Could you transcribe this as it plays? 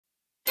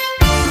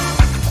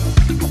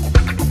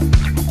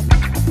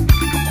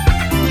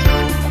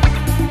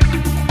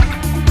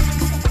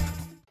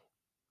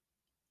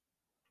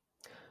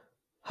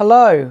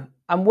Hello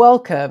and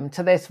welcome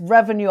to this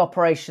Revenue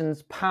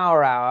Operations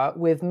Power Hour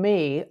with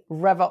me,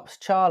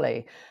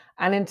 RevOpsCharlie.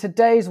 And in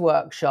today's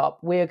workshop,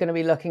 we are going to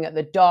be looking at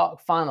the dark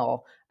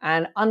funnel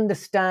and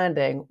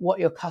understanding what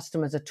your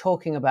customers are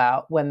talking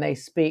about when they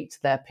speak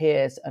to their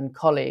peers and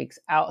colleagues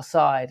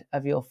outside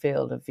of your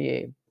field of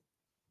view.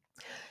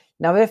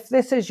 Now, if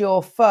this is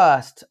your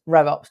first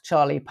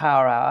RevOpsCharlie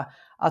Power Hour,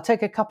 I'll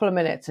take a couple of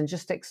minutes and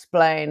just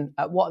explain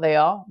what they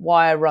are,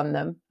 why I run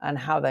them, and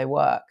how they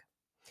work.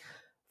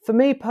 For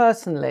me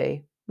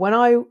personally, when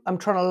I am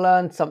trying to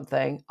learn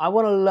something, I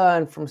want to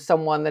learn from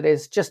someone that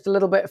is just a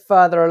little bit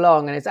further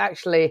along and is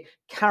actually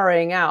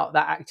carrying out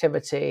that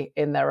activity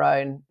in their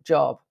own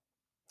job.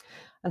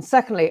 And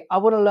secondly, I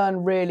want to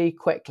learn really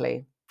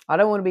quickly. I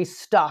don't want to be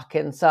stuck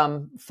in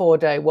some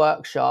 4-day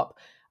workshop.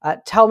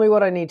 Tell me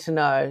what I need to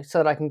know so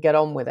that I can get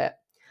on with it.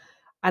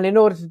 And in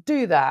order to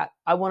do that,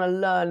 I want to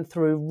learn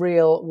through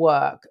real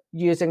work,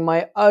 using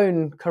my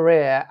own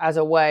career as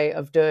a way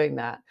of doing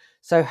that.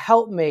 So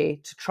help me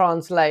to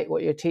translate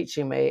what you're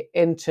teaching me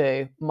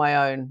into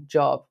my own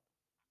job.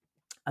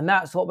 And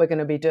that's what we're going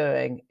to be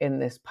doing in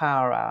this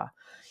Power Hour.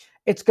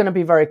 It's going to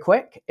be very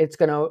quick. It's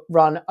going to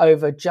run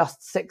over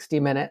just 60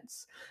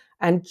 minutes.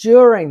 And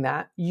during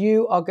that,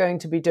 you are going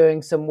to be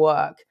doing some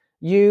work,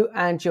 you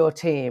and your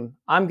team.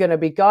 I'm going to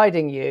be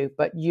guiding you,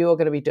 but you're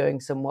going to be doing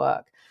some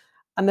work.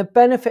 And the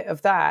benefit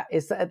of that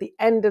is that at the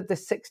end of the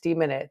 60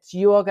 minutes,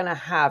 you are going to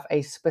have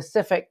a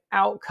specific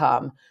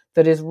outcome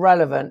that is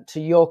relevant to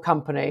your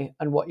company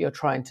and what you're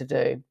trying to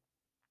do.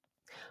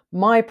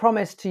 My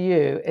promise to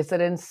you is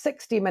that in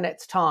 60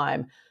 minutes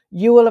time,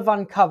 you will have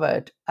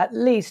uncovered at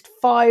least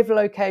 5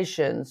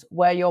 locations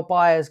where your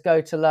buyers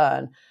go to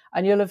learn,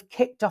 and you'll have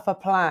kicked off a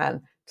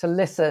plan to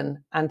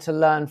listen and to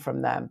learn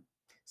from them.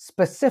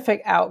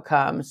 Specific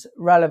outcomes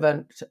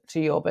relevant to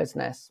your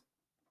business.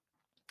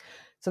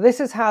 So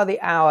this is how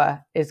the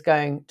hour is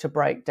going to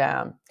break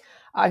down.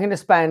 I'm going to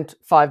spend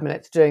 5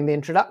 minutes doing the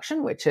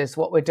introduction, which is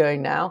what we're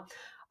doing now.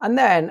 And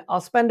then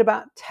I'll spend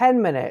about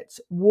 10 minutes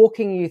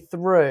walking you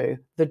through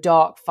the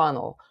dark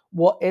funnel.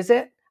 What is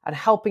it? And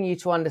helping you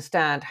to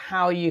understand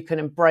how you can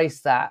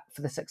embrace that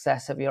for the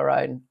success of your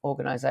own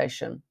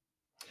organization.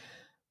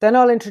 Then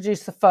I'll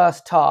introduce the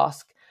first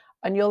task,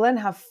 and you'll then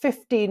have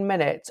 15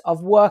 minutes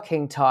of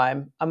working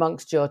time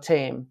amongst your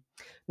team.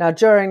 Now,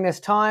 during this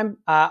time,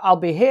 I'll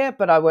be here,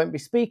 but I won't be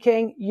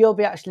speaking. You'll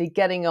be actually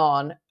getting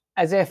on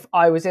as if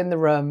I was in the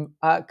room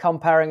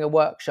comparing a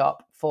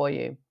workshop for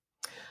you.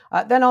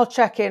 Then I'll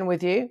check in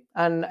with you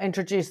and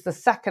introduce the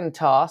second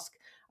task,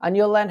 and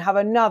you'll then have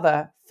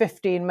another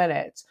 15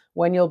 minutes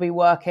when you'll be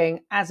working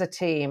as a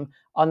team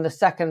on the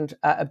second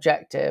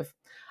objective.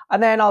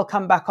 And then I'll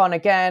come back on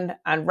again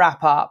and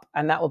wrap up,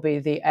 and that will be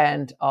the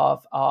end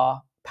of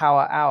our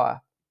Power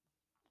Hour.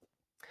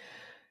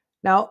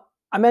 Now,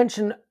 I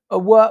mentioned a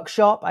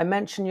workshop, I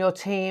mentioned your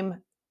team.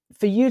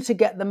 For you to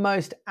get the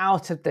most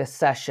out of this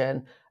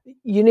session,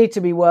 you need to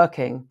be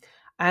working.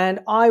 And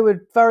I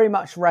would very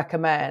much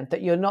recommend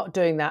that you're not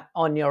doing that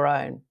on your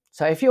own.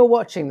 So if you're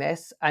watching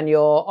this and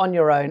you're on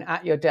your own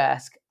at your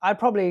desk, I'd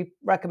probably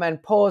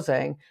recommend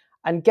pausing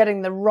and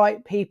getting the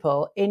right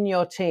people in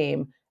your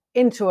team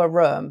into a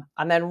room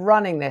and then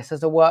running this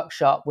as a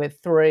workshop with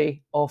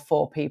 3 or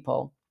 4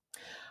 people.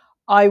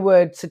 I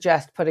would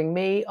suggest putting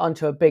me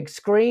onto a big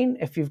screen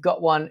if you've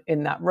got one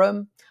in that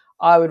room.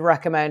 I would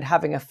recommend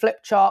having a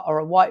flip chart or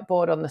a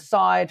whiteboard on the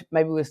side,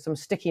 maybe with some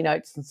sticky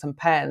notes and some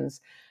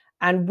pens,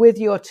 and with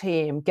your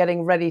team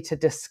getting ready to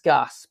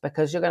discuss,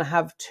 because you're going to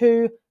have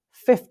 2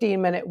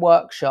 15-minute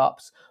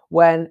workshops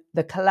when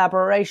the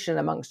collaboration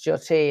amongst your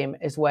team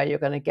is where you're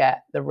going to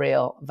get the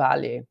real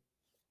value.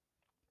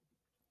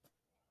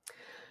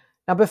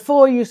 Now,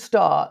 before you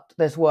start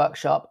this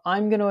workshop,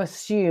 I'm going to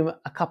assume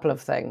a couple of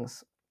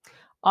things.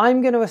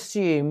 I'm going to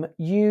assume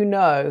you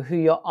know who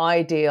your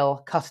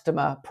ideal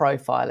customer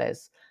profile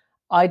is.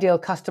 Ideal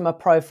customer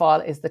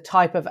profile is the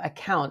type of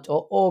account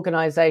or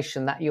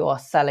organization that you are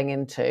selling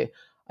into.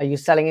 Are you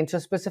selling into a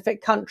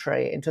specific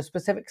country, into a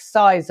specific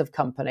size of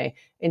company,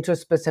 into a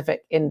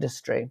specific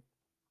industry?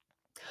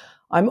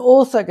 I'm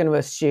also going to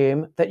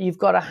assume that you've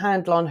got a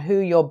handle on who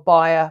your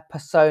buyer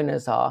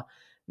personas are.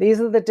 These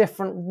are the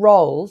different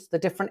roles, the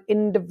different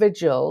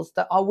individuals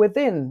that are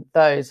within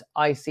those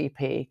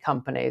ICP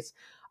companies.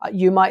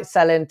 You might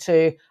sell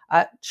into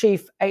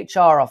chief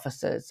HR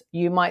officers.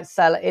 You might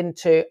sell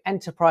into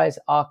enterprise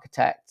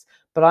architects.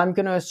 But I'm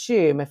going to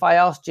assume if I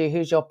asked you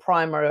who's your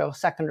primary or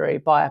secondary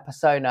buyer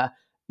persona,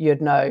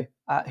 you'd know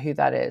who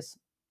that is.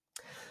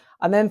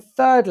 And then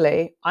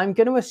thirdly, I'm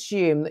going to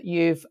assume that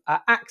you've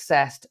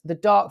accessed the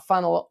dark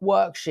funnel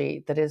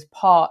worksheet that is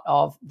part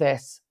of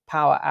this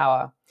Power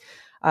Hour.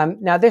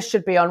 Now, this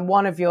should be on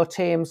one of your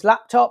team's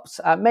laptops.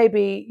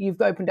 Maybe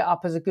you've opened it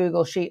up as a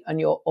Google Sheet and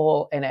you're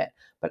all in it.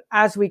 But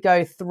as we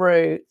go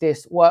through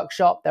this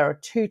workshop, there are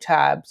 2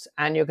 tabs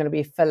and you're going to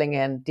be filling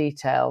in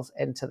details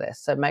into this.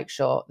 So make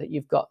sure that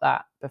you've got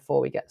that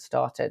before we get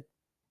started.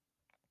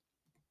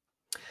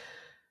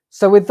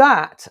 So with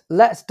that,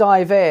 let's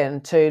dive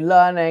into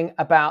learning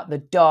about the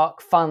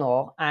dark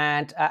funnel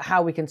and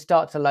how we can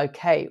start to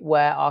locate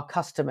where our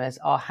customers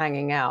are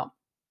hanging out.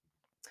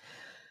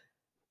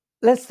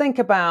 Let's think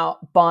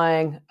about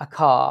buying a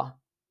car.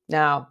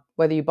 Now,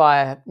 whether you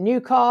buy a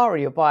new car or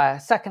you buy a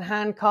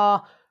second-hand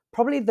car,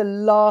 probably the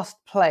last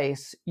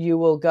place you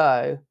will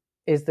go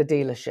is the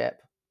dealership.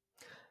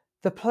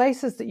 The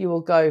places that you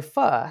will go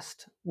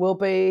first will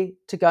be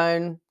to go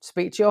and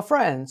speak to your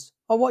friends.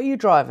 Oh, what are you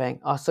driving?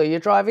 Oh, so you're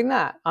driving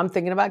that. I'm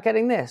thinking about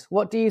getting this.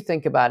 What do you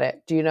think about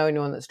it? Do you know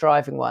anyone that's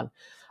driving one?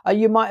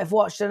 You might have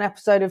watched an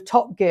episode of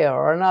Top Gear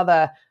or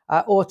another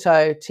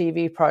auto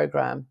TV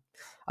program.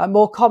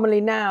 More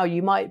commonly now,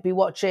 you might be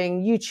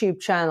watching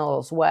YouTube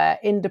channels where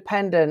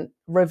independent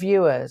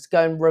reviewers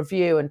go and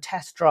review and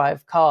test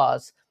drive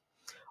cars.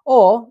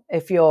 Or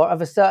if you're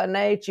of a certain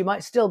age, you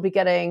might still be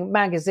getting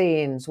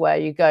magazines where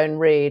you go and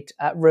read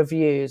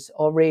reviews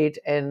or read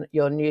in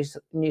your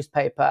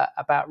newspaper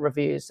about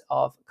reviews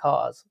of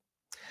cars.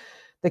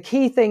 The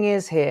key thing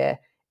is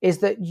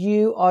that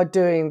you are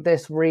doing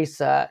this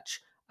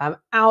research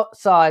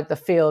outside the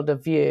field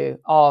of view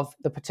of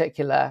the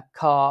particular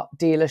car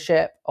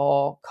dealership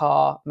or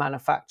car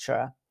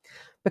manufacturer,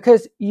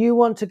 because you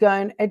want to go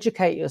and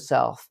educate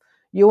yourself.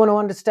 You want to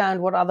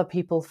understand what other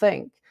people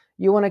think.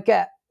 You want to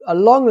get a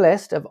long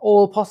list of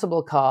all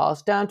possible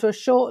cars down to a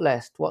short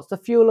list. What's the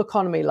fuel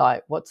economy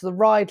like? What's the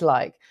ride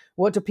like?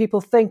 What do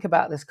people think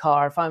about this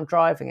car if I'm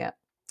driving it?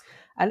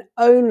 And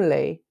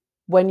only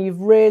when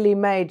you've really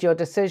made your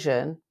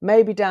decision,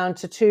 maybe down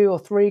to 2 or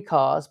 3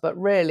 cars, but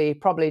really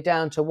probably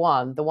down to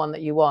one, the one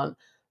that you want,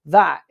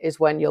 that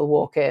is when you'll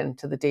walk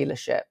into the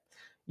dealership.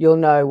 You'll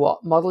know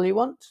what model you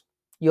want.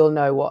 You'll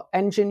know what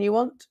engine you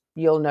want.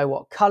 You'll know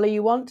what color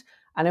you want.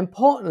 And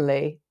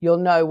importantly, you'll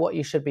know what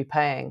you should be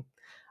paying.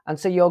 And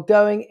so you're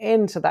going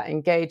into that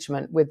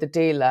engagement with the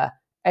dealer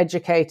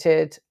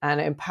educated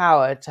and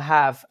empowered to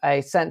have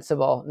a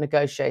sensible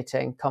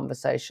negotiating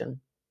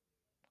conversation.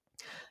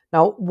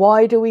 Now,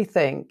 why do we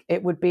think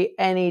it would be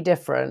any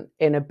different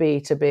in a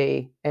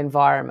B2B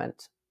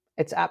environment?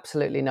 It's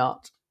absolutely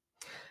not.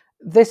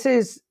 This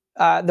is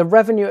the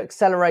revenue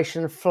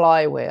acceleration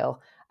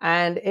flywheel,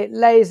 and it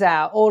lays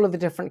out all of the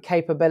different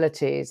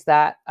capabilities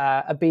that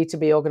a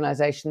B2B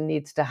organization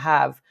needs to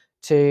have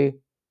to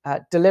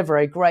deliver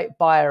a great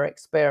buyer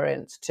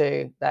experience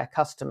to their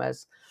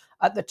customers.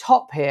 At the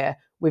top here,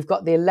 we've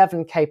got the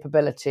 11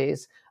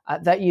 capabilities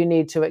that you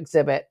need to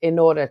exhibit in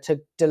order to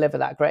deliver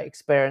that great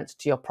experience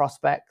to your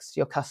prospects,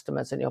 your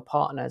customers, and your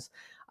partners.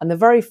 And the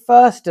very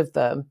first of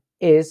them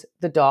is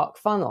the dark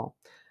funnel.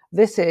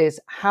 This is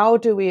how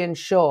do we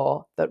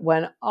ensure that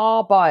when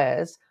our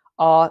buyers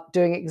are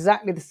doing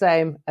exactly the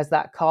same as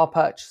that car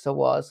purchaser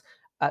was,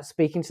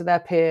 speaking to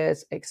their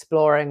peers,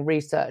 exploring,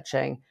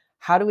 researching,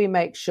 how do we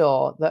make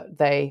sure that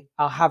they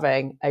are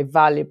having a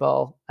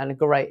valuable and a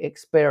great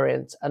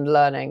experience and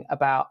learning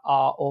about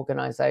our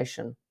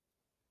organization?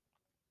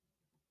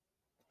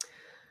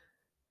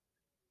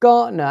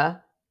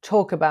 Gartner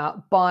talk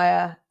about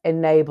buyer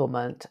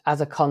enablement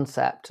as a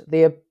concept,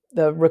 the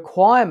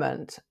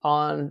requirement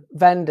on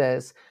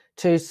vendors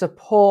to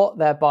support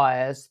their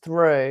buyers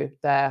through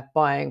their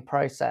buying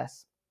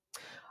process.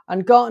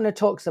 And Gartner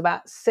talks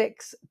about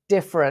 6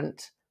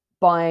 different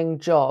buying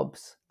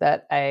jobs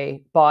that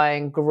a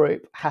buying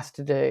group has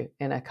to do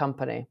in a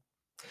company.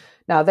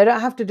 Now, they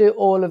don't have to do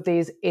all of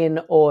these in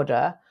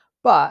order,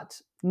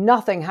 but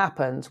nothing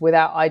happens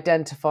without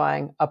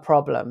identifying a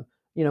problem.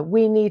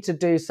 We need to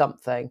do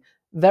something.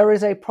 There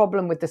is a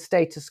problem with the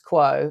status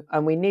quo,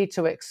 and we need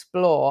to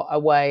explore a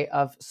way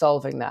of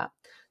solving that.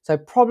 So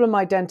problem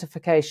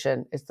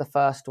identification is the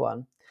first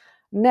one.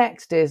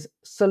 Next is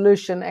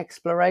solution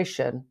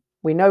exploration.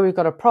 We know we've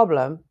got a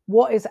problem.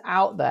 What is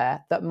out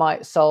there that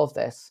might solve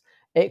this?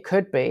 It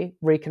could be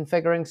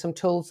reconfiguring some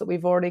tools that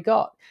we've already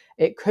got.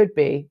 It could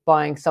be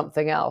buying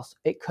something else.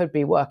 It could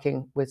be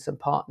working with some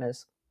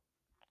partners.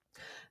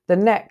 The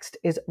next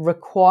is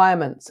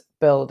requirements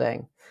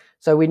building.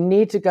 So we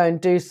need to go and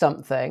do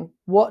something.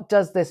 What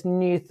does this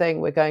new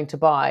thing we're going to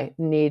buy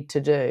need to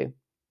do?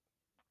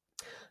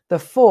 The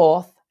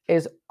fourth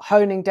is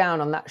honing down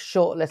on that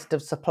short list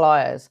of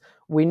suppliers.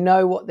 We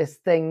know what this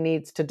thing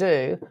needs to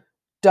do.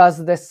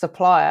 Does this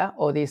supplier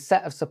or these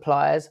set of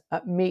suppliers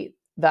meet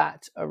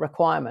that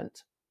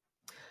requirement?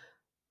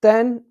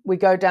 Then we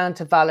go down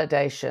to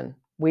validation.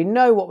 We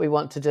know what we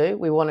want to do.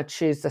 We want to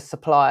choose the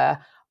supplier.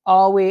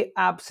 Are we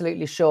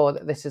absolutely sure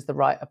that this is the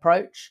right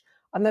approach?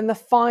 And then the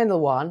final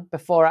one,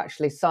 before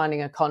actually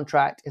signing a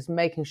contract, is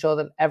making sure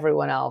that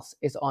everyone else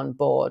is on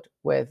board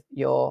with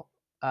your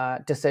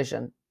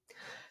decision.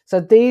 So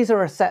these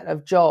are a set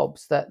of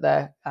jobs that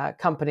the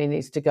company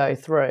needs to go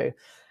through.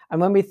 And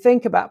when we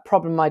think about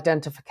problem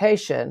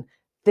identification,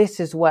 this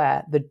is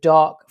where the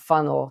dark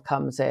funnel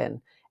comes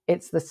in.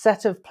 It's the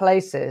set of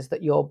places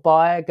that your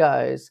buyer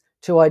goes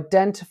to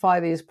identify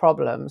these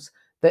problems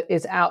that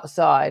is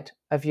outside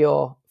of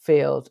your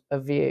field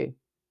of view.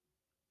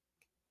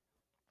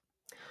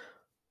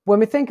 When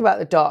we think about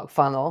the dark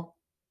funnel,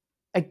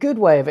 a good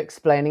way of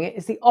explaining it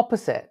is the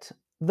opposite.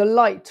 the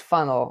light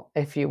funnel,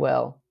 if you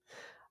will.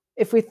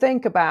 If we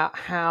think about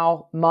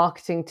how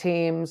marketing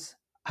teams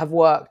have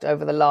worked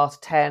over the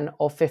last 10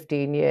 or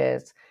 15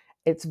 years,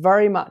 it's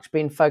very much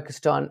been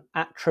focused on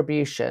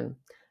attribution.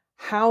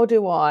 How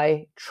do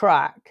I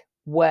track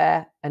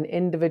where an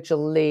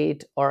individual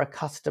lead or a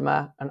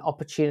customer, an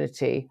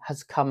opportunity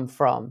has come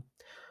from?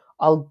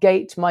 I'll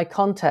gate my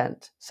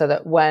content so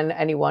that when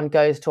anyone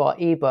goes to our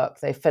ebook,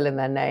 they fill in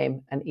their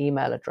name and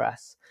email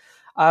address.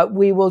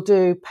 We will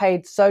do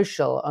paid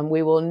social, and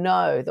we will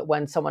know that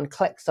when someone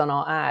clicks on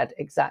our ad,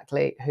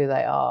 exactly who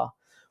they are.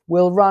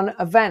 We'll run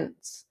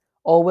events,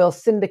 or we'll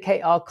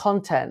syndicate our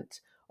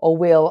content, or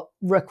we'll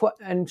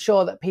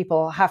ensure that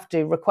people have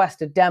to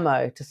request a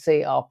demo to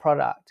see our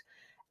product.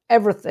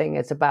 Everything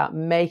is about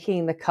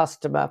making the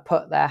customer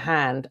put their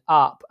hand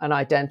up and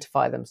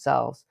identify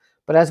themselves.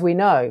 But as we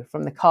know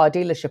from the car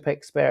dealership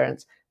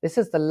experience, this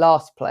is the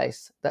last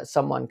place that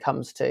someone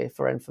comes to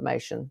for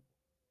information.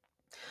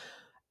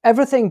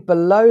 Everything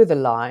below the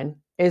line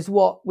is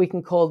what we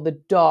can call the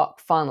dark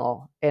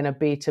funnel in a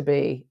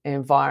B2B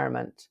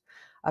environment.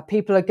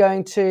 People are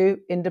going to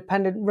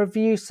independent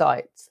review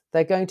sites,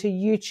 they're going to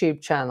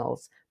YouTube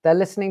channels, they're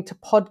listening to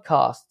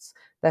podcasts,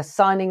 they're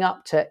signing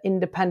up to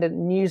independent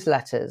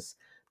newsletters,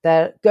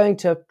 they're going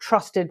to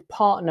trusted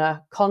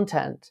partner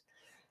content.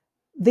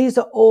 These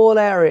are all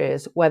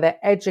areas where they're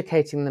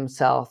educating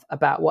themselves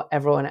about what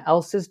everyone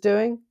else is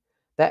doing.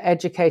 They're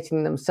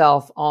educating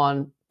themselves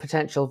on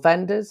potential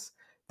vendors.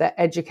 They're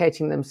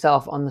educating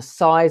themselves on the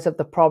size of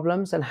the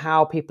problems and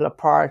how people are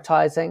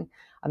prioritizing.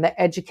 And they're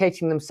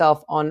educating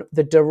themselves on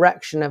the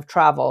direction of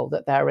travel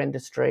that their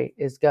industry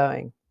is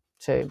going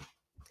to.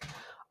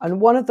 And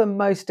one of the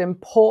most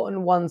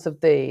important ones of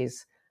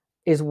these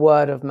is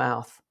word of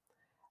mouth.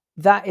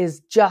 That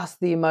is just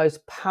the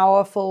most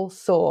powerful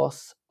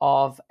source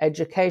of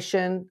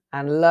education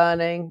and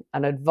learning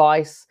and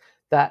advice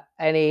that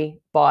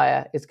any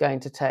buyer is going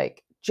to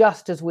take,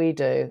 just as we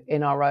do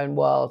in our own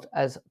world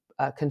as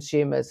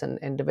consumers and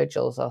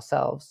individuals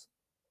ourselves.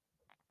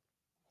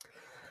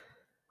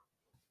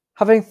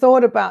 Having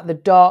thought about the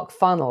dark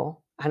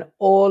funnel and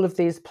all of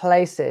these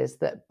places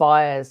that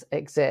buyers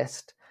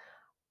exist,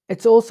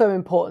 it's also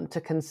important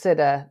to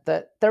consider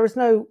that there is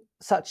no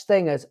such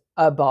thing as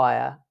a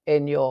buyer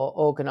in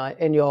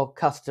your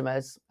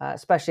customers,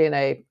 especially in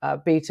a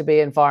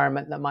B2B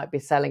environment that might be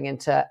selling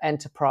into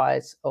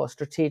enterprise or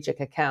strategic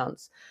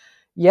accounts.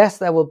 Yes,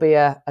 there will be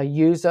a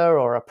user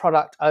or a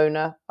product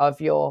owner of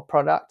your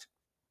product.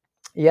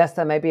 Yes,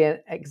 there may be an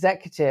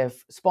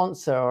executive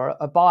sponsor or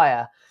a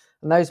buyer,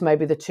 and those may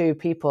be the two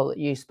people that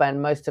you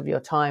spend most of your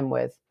time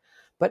with.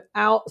 But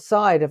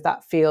outside of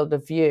that field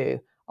of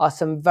view are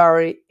some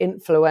very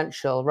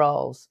influential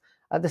roles.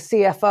 The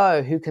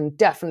CFO, who can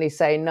definitely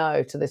say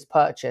no to this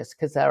purchase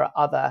because there are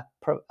other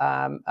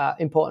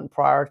important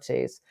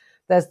priorities.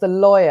 There's the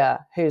lawyer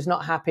who's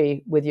not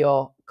happy with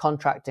your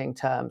contracting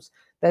terms.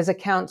 There's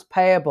accounts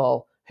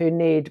payable who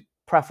need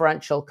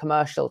preferential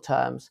commercial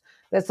terms.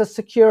 There's the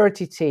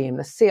security team,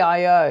 the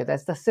CIO.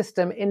 There's the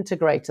system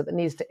integrator that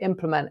needs to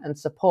implement and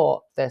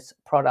support this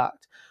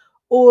product.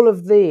 All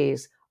of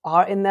these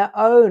are in their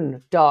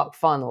own dark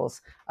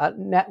funnels,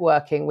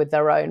 networking with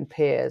their own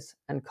peers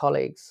and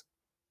colleagues.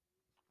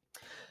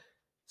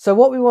 So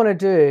what we want to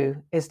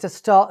do is to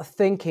start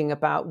thinking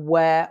about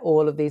where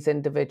all of these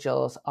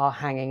individuals are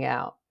hanging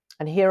out.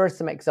 And here are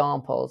some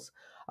examples.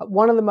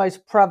 One of the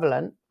most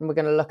prevalent, and we're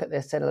going to look at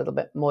this in a little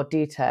bit more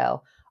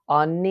detail,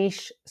 are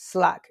niche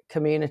Slack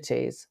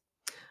communities.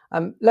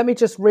 Let me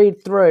just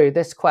read through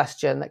this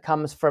question that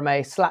comes from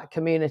a Slack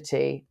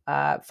community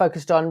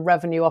focused on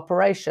revenue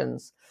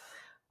operations.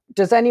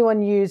 Does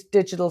anyone use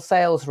digital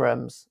sales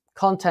rooms,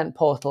 content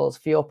portals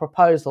for your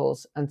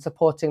proposals and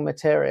supporting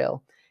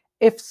material?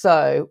 If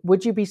so,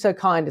 would you be so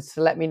kind as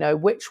to let me know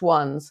which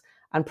ones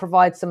and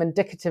provide some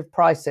indicative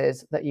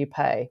prices that you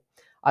pay?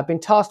 I've been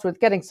tasked with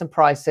getting some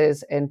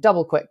prices in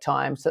double quick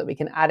time so that we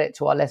can add it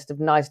to our list of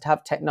nice to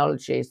have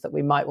technologies that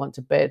we might want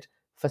to bid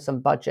for some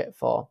budget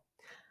for.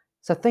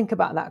 So think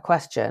about that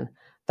question.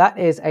 That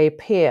is a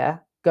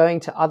peer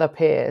going to other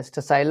peers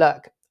to say,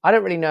 look, I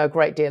don't really know a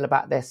great deal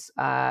about this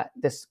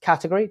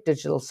category,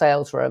 digital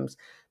sales rooms,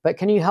 but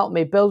can you help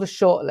me build a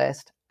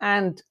shortlist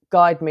and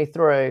guide me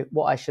through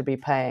what I should be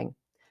paying?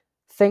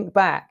 Think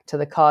back to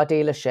the car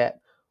dealership.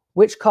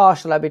 Which car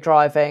should I be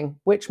driving?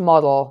 Which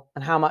model?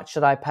 And how much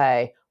should I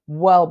pay?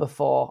 Well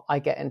before I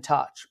get in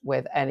touch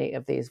with any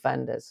of these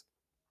vendors.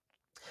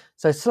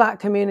 So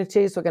Slack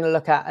communities, we're going to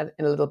look at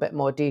in a little bit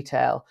more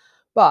detail.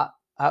 But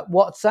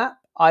WhatsApp,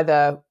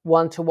 either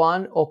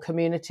one-to-one or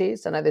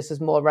communities. I know this is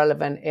more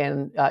relevant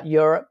in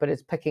Europe, but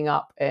it's picking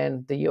up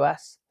in the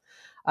US.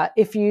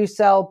 If you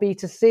sell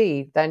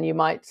B2C, then you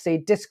might see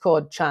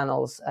Discord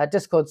channels,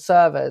 Discord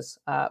servers,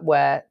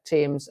 where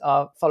teams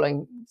are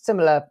following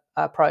similar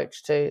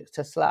approach to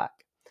Slack.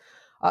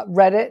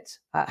 Reddit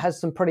has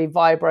some pretty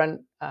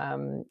vibrant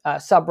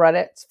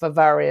subreddits for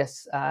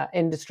various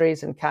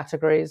industries and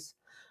categories.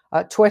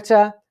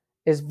 Twitter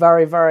is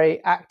very,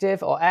 very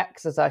active, or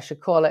X as I should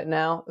call it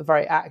now,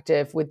 very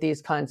active with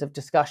these kinds of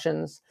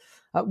discussions.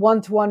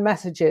 one-to-one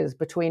messages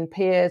between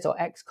peers or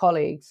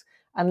ex-colleagues,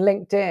 and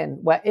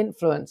LinkedIn, where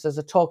influencers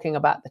are talking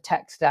about the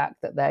tech stack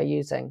that they're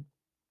using.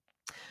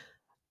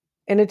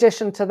 In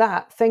addition to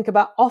that, think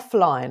about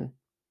offline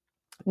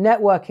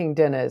networking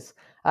dinners.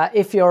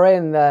 If you're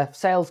in the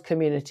sales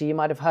community, you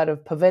might have heard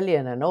of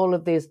Pavilion and all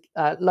of these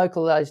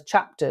localized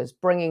chapters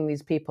bringing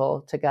these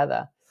people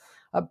together.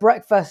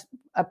 Breakfast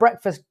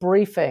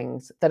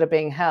briefings that are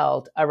being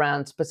held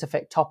around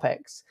specific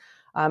topics.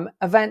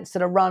 Events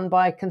that are run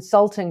by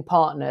consulting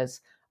partners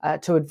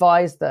to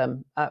advise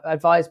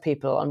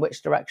people on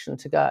which direction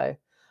to go.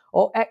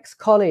 Or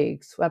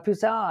ex-colleagues, where people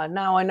say,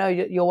 now I know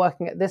you're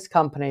working at this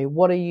company.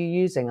 What are you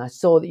using? I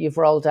saw that you've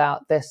rolled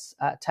out this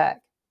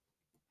tech.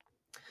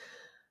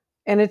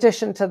 In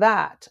addition to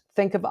that,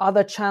 think of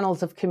other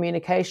channels of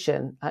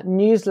communication.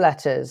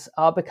 Newsletters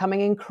are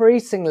becoming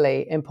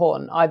increasingly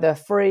important, either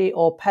free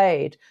or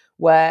paid,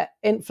 where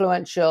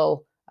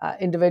influential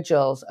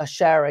individuals are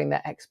sharing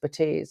their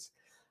expertise.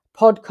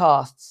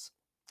 Podcasts,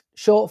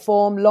 short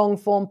form, long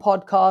form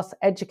podcasts,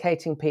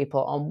 educating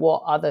people on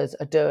what others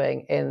are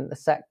doing in the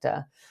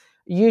sector.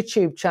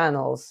 YouTube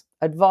channels,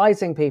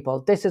 advising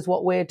people, this is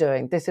what we're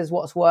doing, this is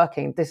what's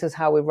working, this is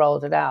how we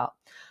rolled it out.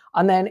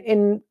 And then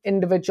in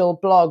individual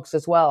blogs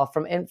as well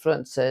from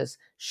influencers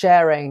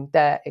sharing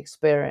their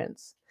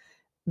experience.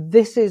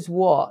 This is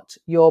what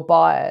your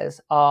buyers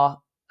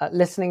are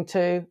listening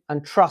to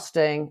and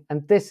trusting,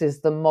 and this is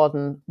the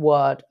modern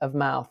word of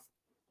mouth.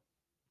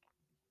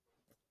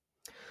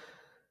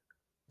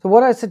 So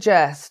what I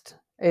suggest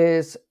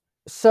is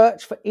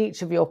search for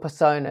each of your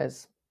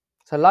personas.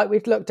 So like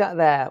we've looked at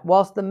there,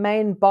 whilst the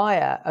main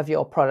buyer of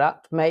your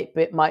product might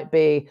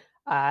be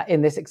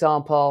in this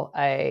example,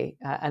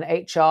 an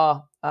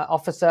HR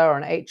officer or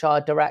an HR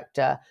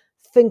director,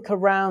 think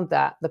around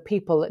that, the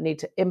people that need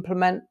to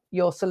implement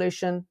your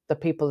solution, the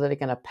people that are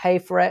going to pay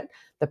for it,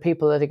 the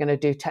people that are going to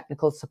do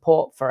technical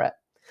support for it.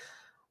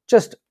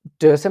 Just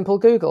do a simple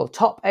Google,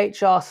 top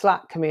HR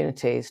Slack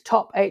communities,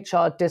 top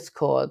HR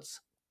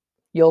Discords.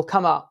 You'll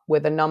come up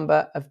with a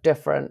number of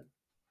different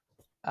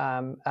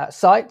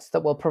sites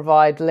that will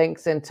provide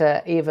links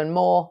into even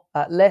more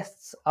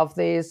lists of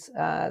these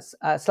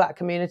Slack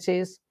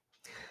communities.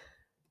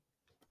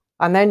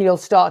 And then you'll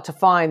start to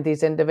find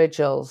these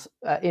individual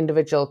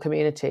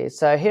communities.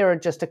 So here are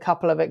just a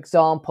couple of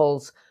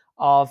examples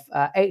of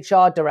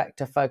HR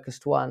director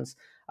focused ones.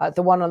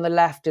 The one on the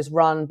left is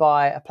run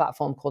by a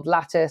platform called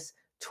Lattice,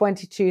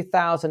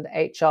 22,000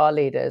 HR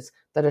leaders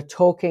that are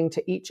talking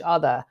to each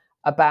other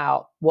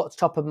about what's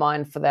top of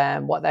mind for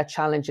them, what their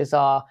challenges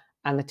are,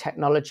 and the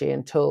technology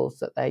and tools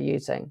that they're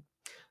using.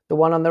 The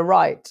one on the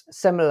right,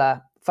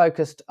 similar,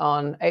 focused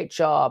on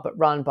HR, but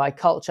run by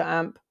Culture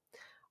Amp.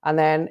 And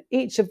then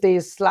each of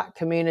these Slack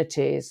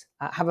communities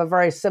have a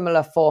very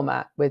similar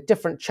format with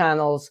different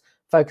channels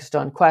focused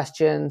on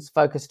questions,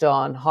 focused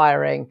on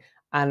hiring,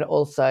 and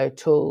also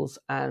tools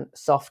and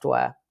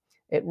software.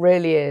 It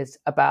really is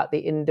about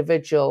the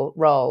individual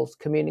roles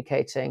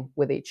communicating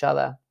with each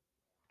other.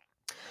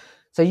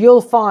 So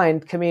you'll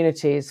find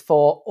communities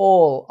for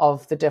all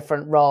of the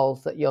different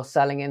roles that you're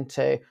selling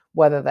into,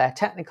 whether they're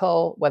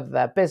technical, whether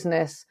they're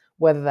business,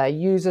 whether they're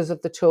users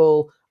of the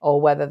tool,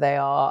 or whether they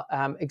are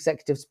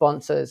executive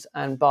sponsors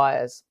and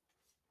buyers.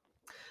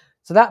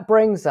 So that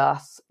brings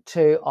us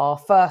to our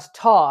first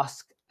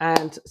task.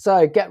 And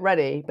so get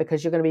ready,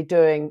 because you're going to be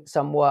doing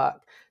some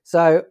work.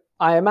 So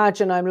I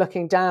imagine I'm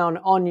looking down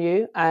on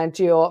you, and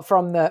you're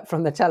from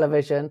the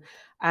television,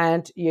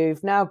 and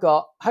you've now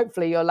got,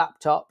 hopefully, your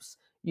laptops.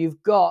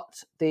 You've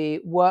got the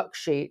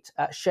worksheet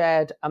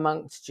shared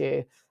amongst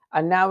you.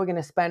 And now we're going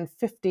to spend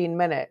 15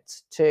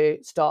 minutes to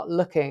start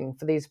looking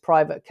for these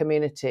private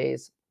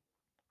communities.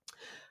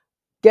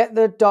 Get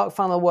the Dark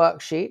Funnel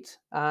worksheet.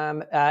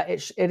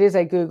 It is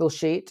a Google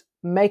Sheet.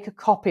 Make a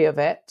copy of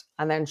it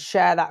and then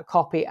share that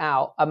copy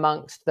out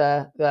amongst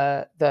the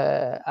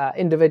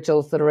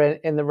individuals that are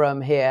in the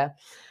room here.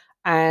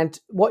 And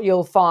what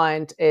you'll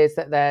find is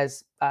that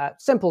there's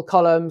simple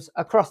columns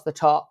across the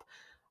top.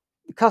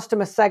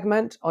 Customer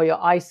segment, or your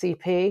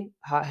ICP,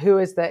 who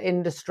is the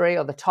industry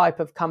or the type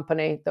of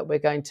company that we're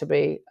going to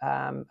be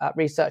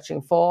researching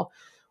for,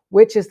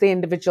 which is the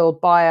individual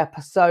buyer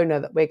persona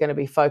that we're going to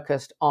be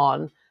focused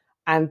on,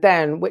 and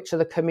then which are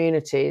the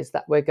communities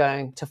that we're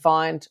going to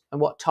find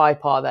and what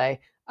type are they.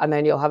 And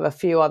then you'll have a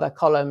few other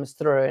columns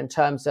through in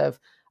terms of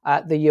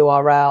the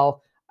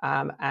URL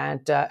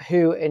and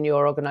who in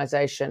your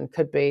organization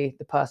could be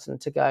the person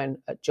to go and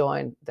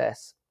join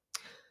this.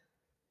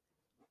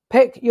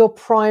 Pick your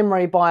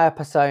primary buyer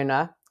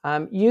persona.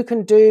 You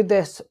can do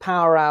this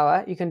power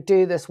hour, you can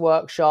do this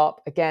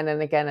workshop again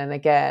and again and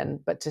again,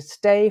 but to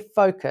stay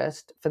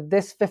focused for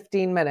this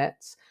 15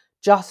 minutes,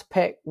 just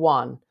pick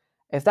one.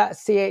 If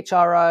that's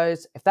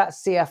CHROs, if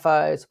that's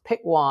CFOs, pick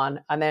one,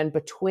 and then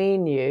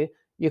between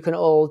you can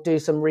all do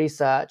some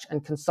research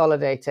and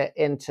consolidate it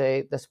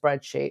into the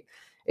spreadsheet.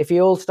 If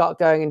you all start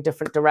going in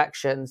different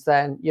directions,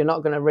 then you're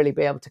not going to really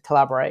be able to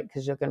collaborate,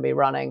 because you're going to be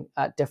running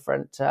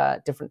different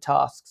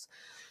tasks.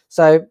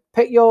 So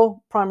pick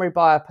your primary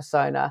buyer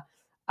persona,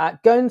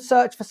 Go and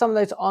search for some of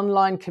those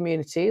online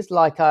communities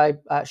like I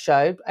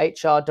showed,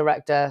 HR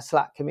Director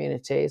Slack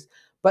communities,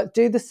 but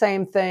do the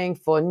same thing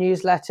for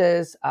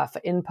newsletters, for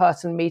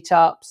in-person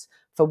meetups,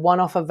 for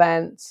one-off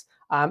events.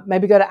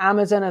 Maybe go to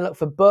Amazon and look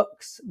for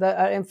books that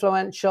are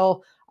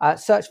influential.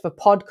 Search for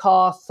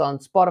podcasts on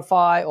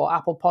Spotify or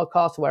Apple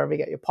Podcasts, or wherever you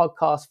get your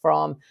podcasts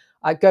from.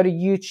 Go to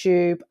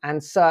YouTube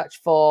and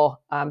search for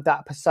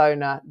that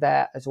persona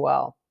there as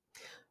well.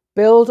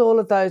 Build all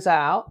of those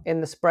out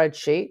in the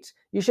spreadsheet.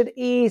 You should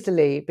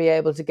easily be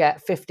able to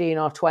get 15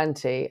 or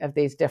 20 of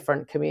these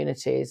different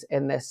communities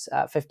in this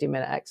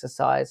 50-minute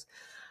exercise.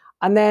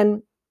 And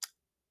then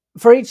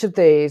for each of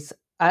these,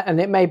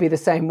 and it may be the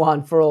same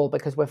one for all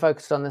because we're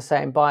focused on the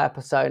same buyer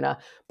persona,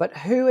 but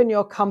who in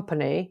your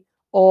company,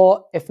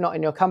 or if not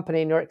in your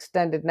company, in your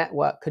extended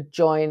network, could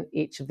join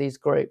each of these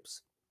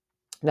groups?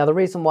 Now, the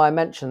reason why I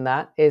mention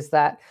that is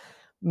that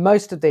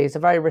most of these are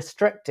very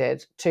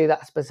restricted to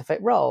that specific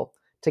role.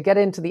 To get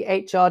into the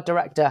HR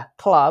director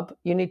club,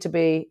 you need to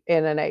be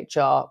in an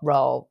HR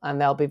role,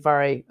 and they'll be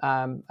very,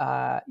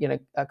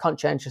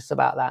 conscientious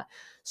about that.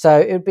 So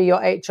it would be your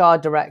HR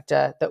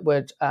director that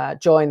would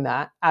join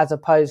that, as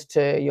opposed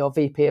to your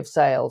VP of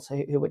sales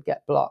who would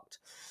get blocked.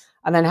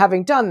 And then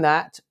having done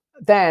that,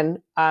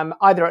 then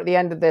either at the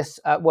end of this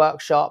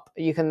workshop,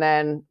 you can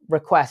then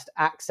request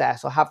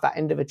access or have that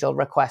individual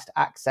request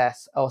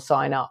access or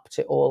sign up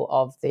to all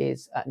of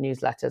these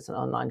newsletters and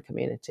online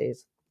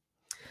communities.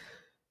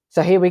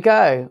 So here we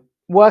go.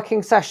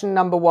 Working session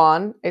number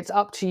 1. It's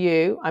up to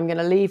you. I'm going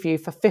to leave you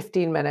for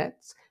 15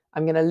 minutes.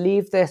 I'm going to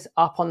leave this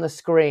up on the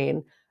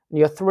screen.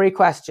 Your 3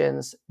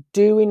 questions.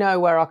 Do we know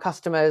where our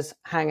customers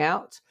hang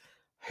out?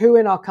 Who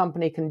in our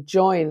company can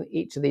join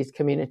each of these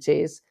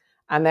communities?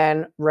 And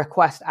then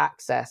request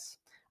access.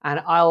 And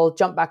I'll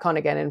jump back on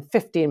again in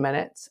 15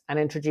 minutes and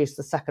introduce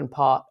the second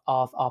part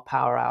of our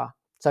Power Hour.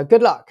 So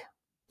good luck.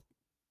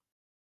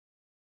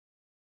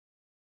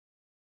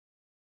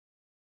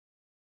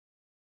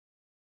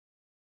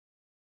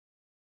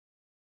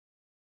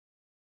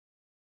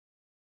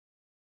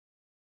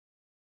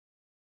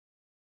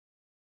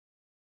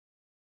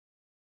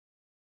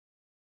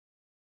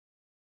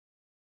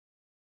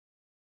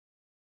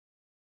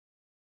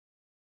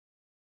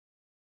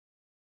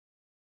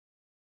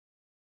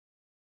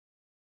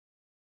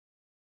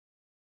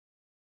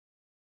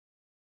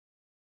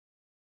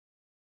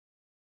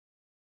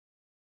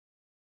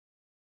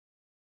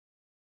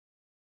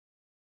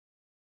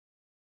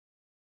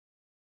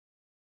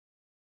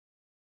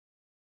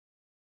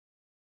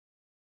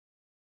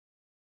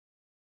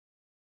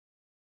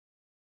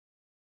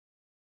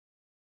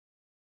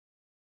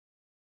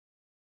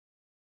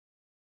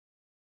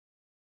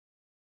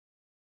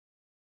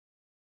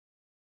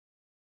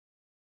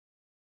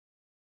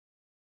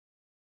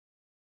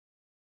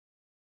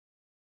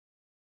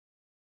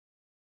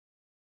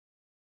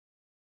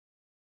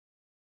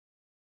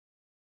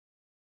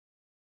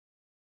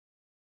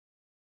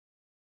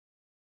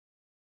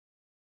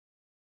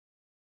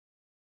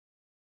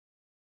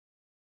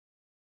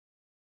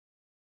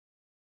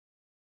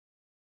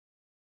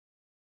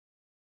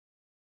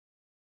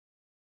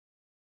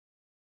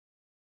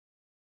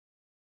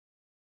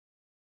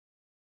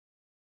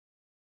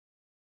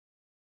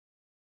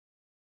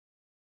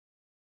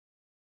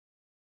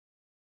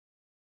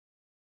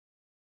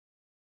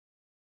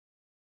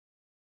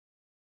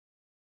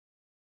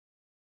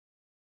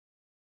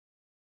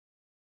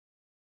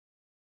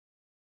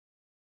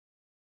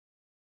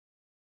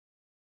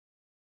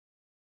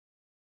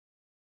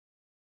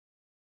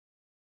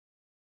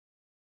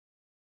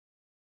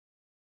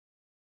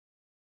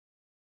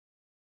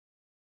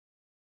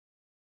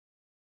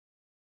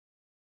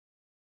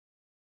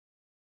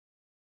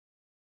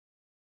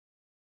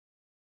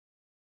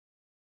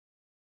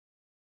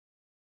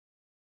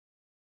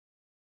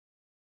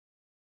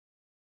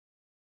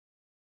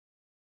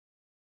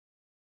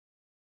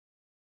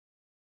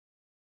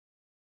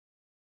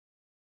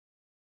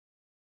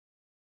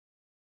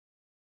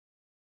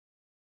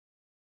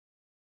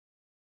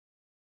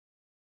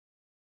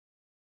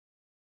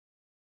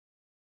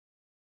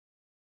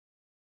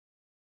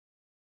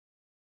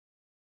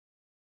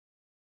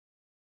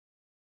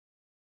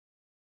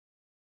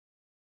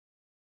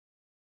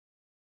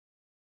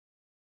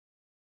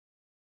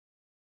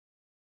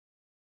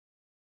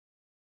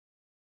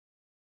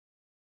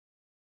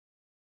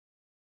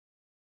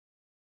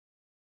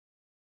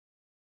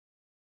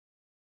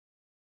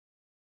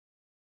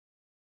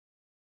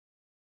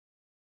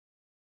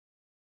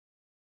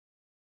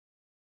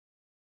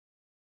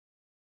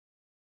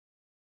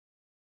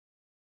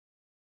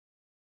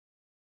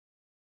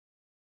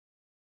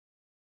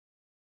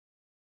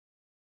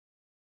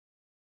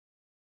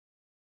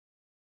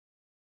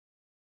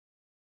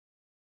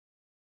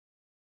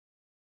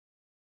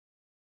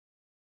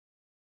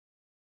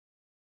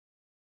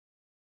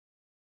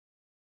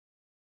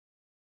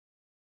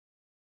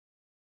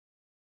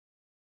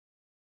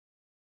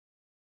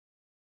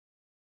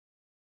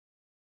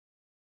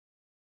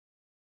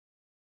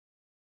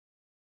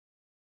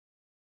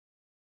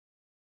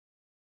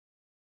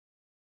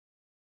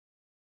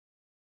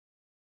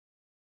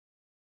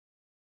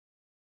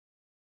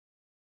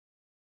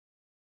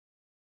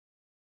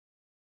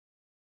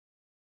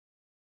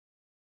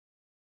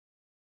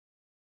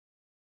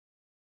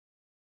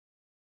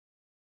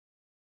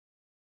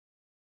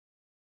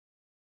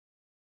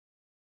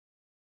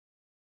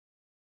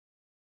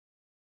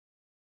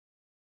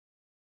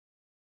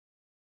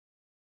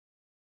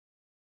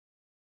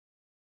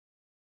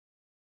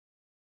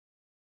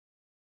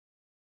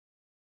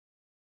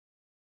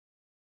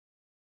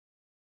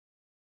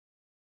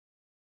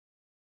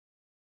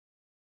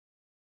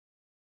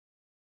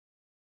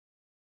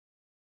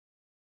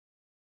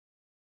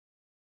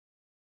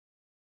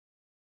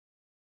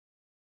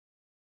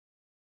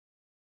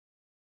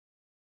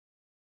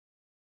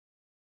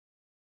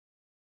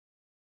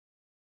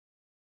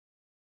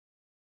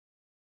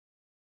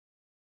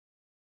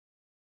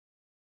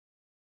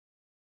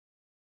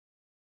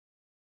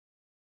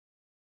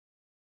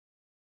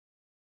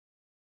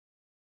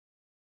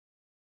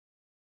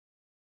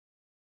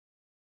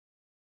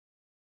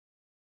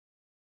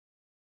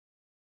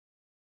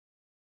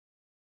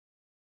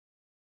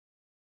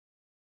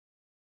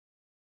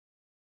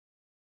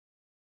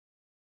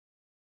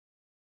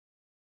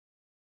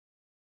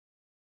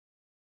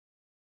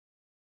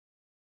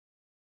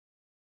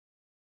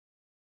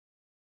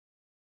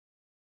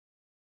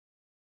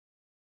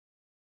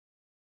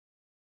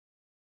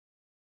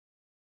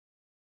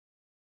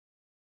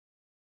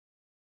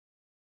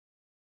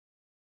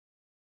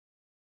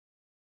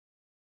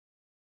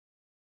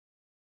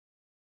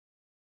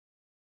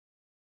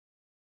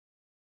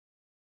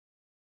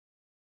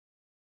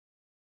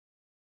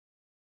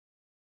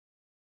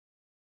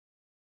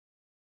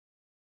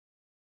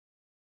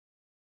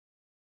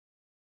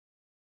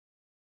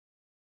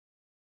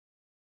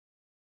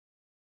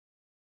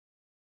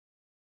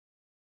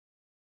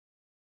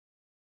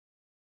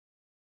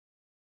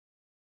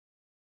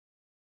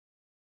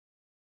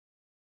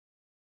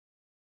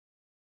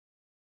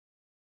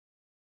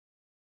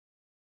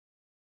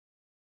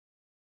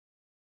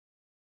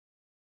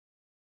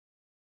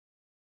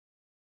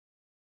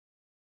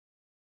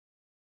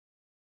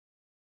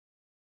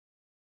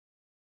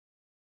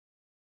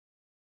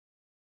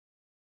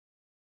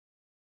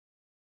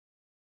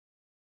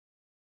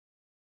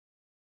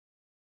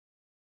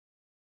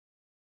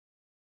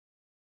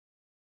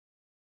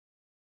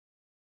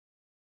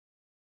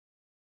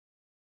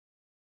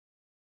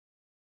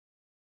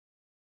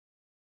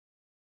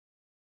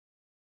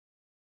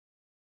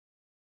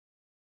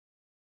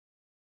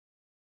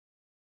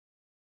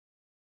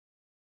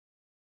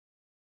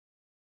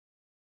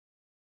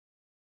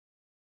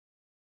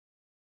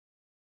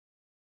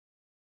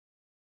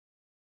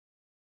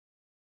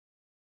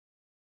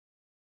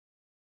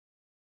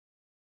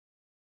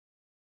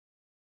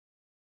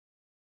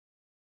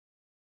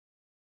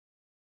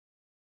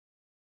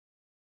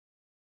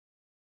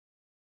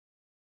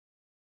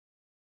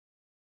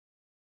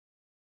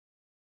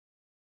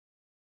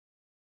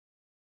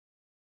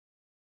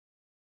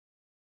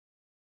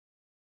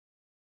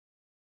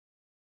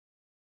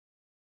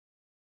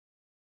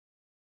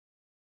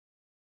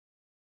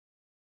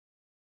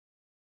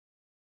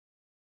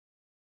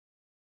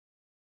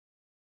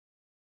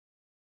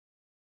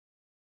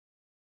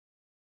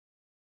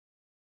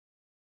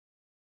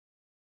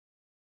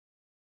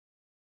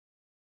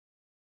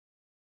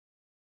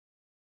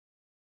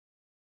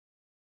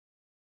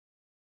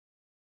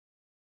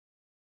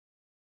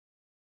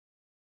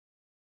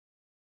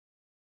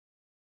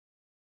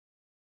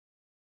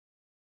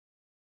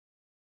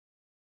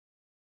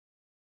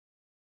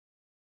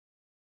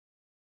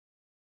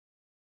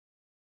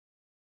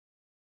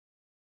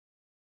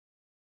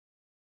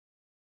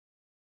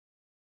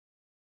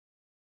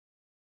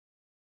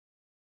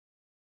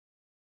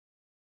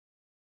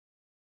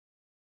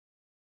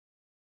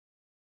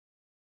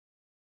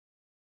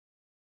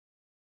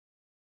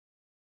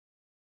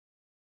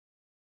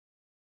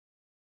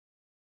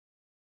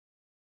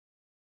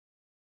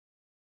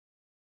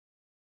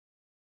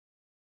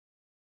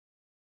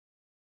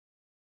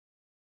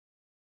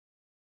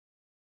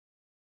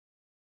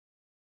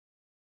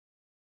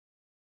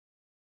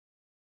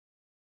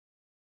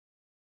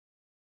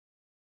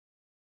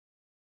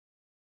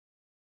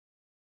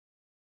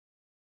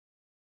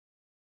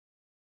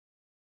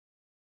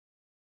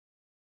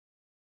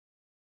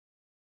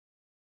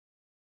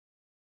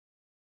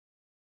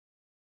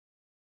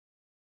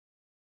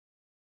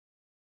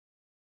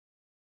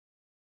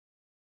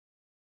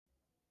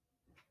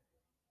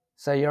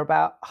 So you're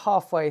about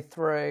halfway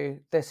through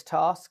this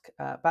task,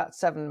 about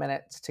 7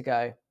 minutes to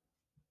go.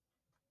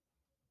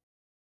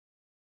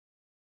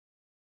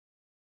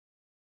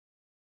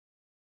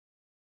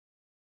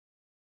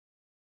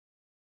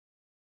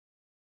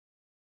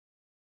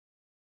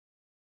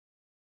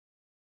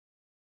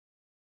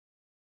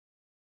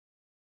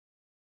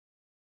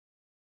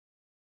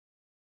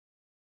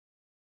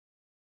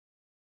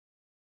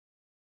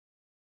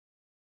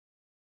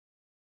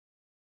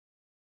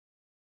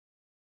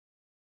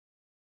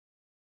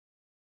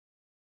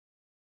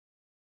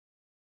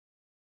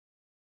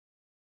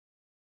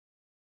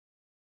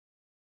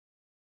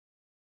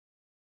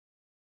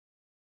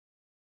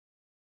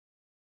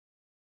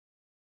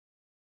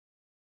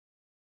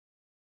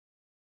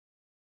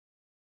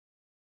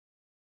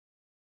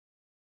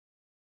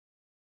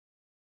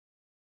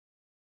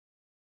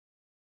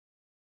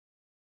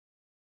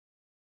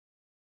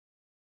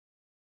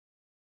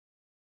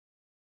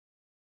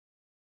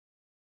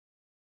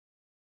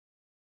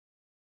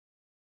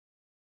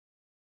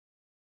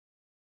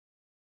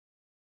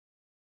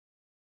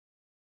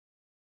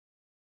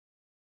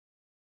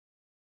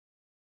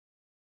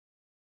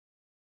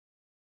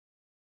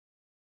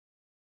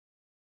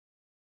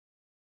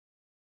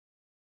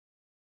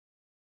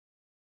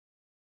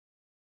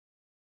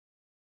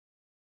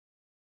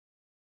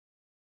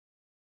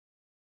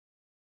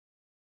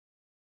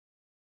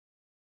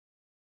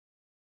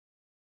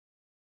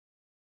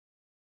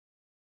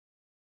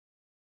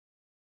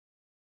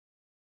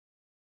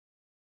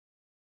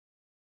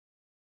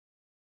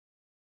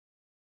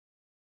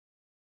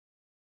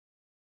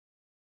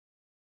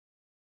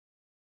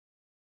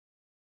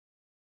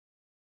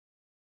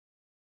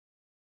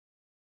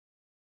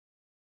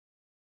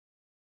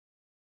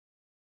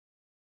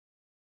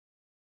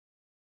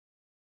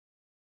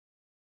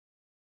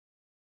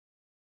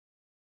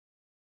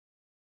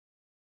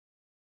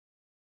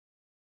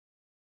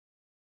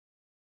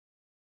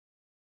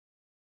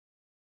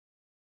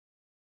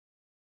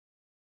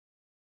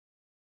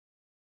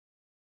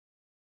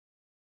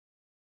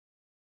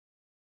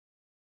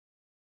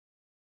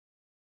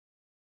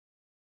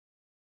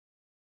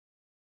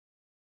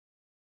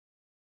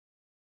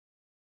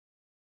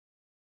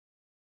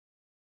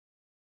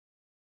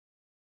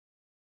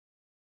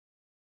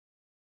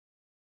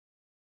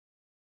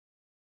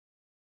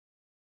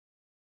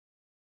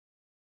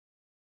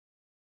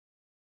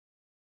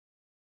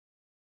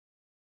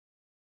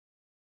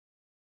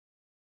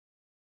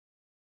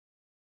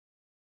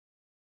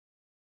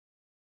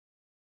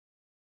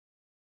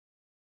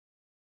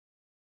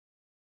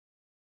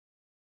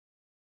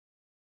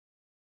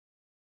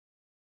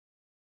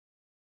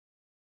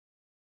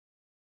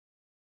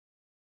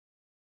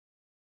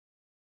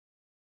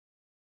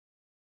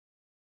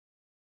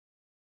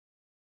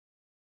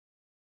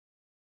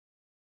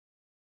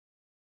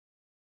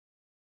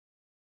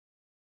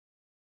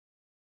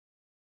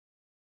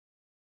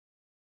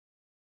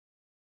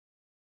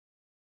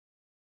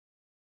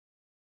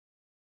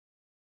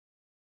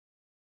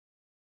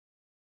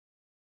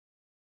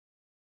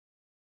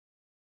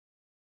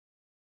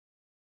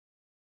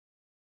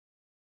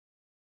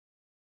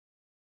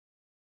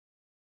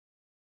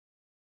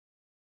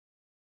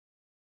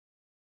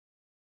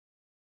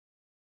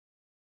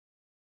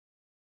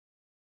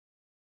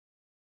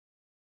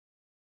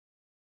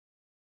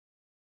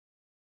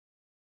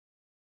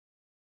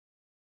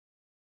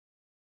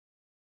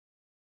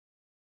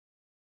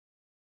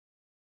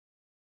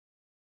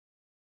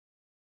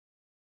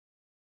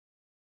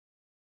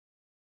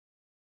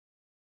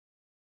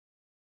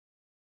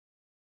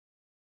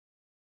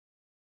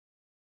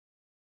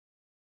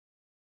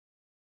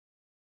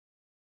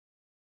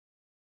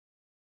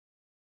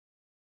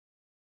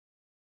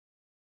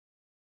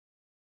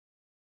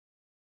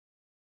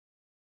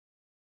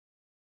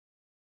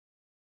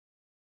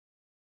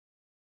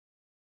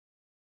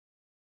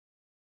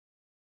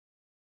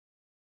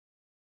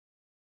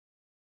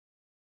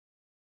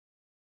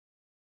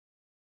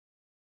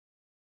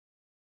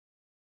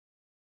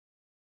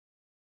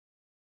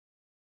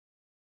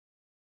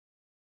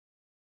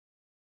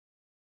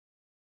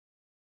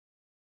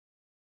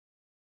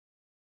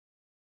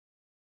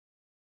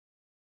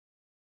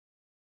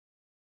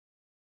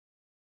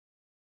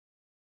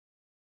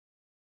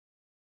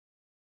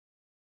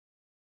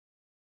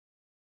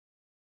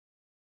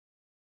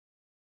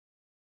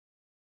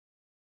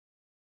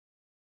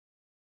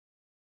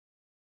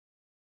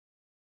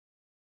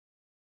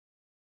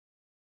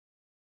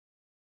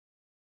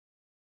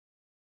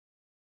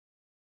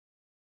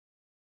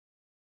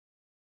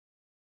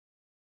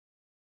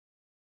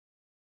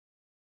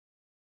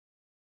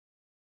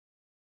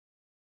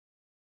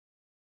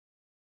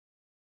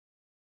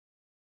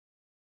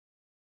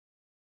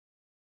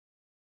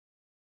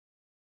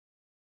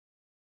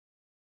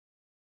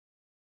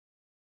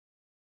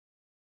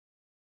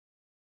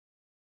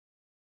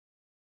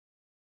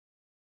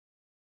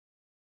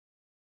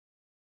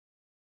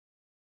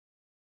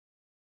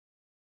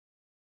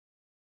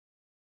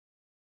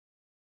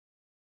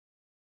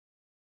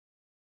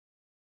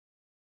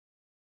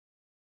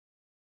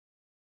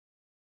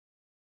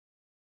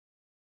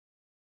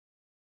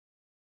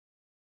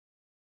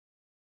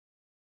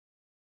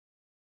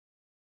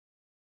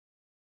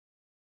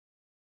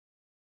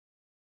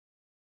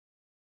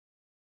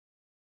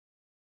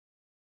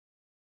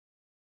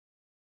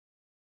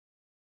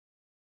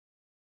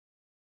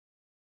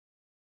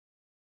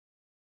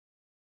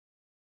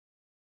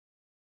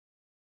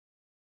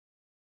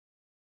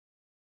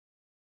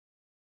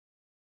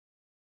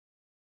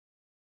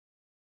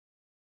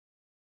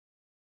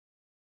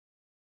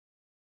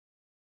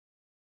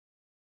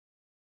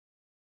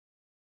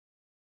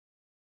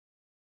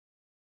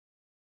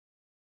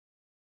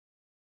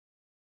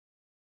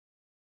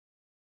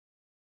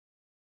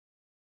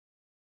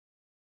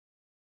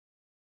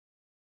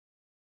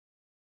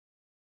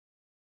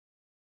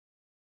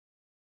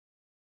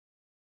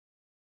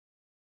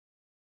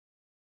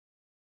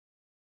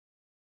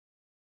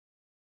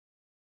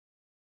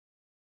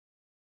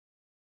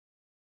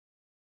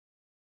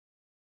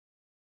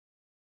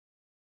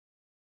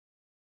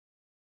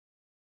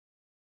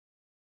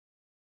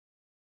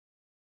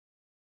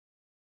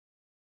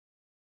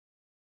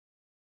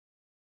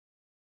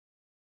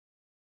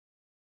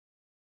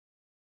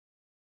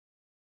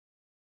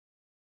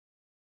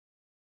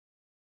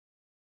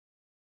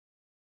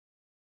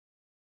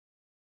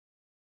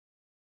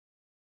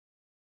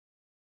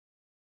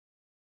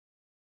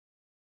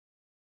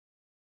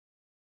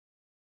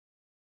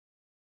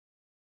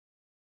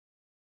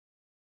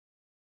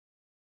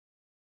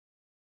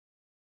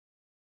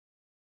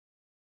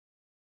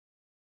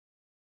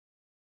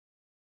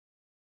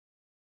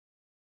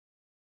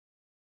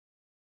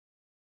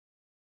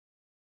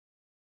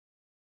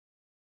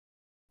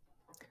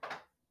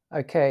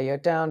 Okay, you're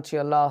down to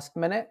your last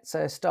minute,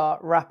 so start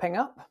wrapping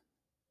up.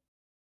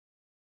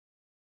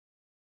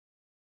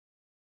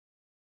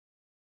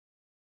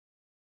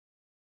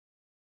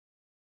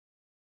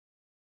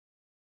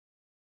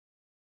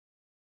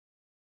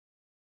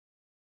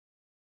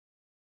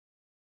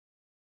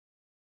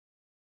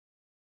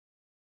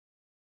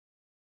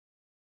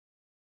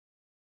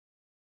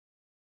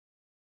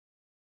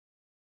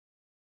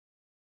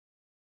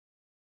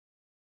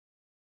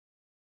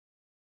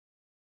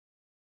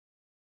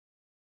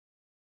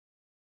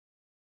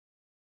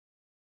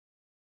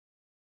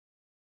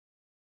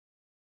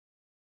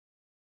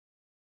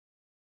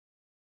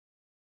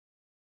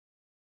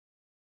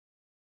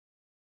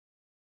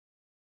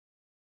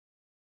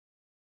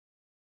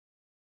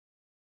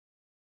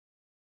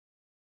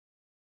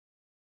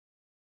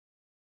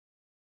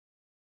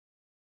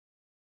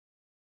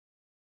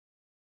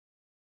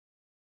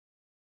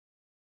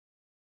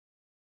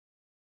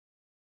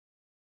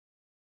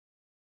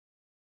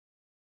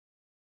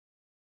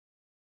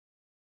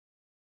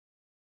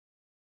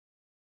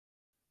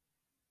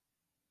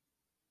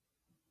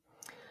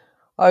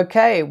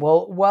 Okay,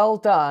 well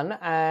done.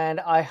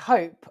 And I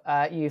hope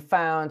you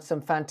found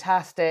some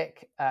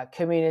fantastic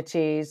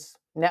communities,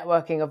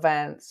 networking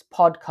events,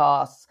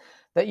 podcasts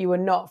that you were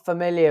not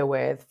familiar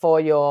with for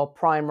your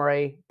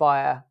primary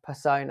buyer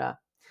persona.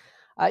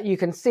 You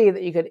can see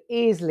that you could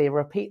easily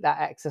repeat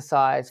that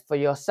exercise for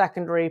your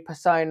secondary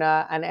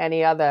persona and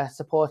any other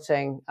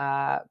supporting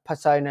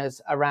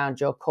personas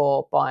around your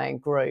core buying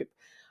group.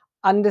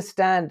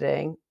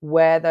 Understanding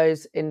where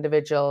those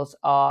individuals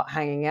are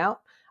hanging out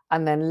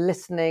and then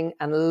listening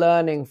and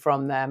learning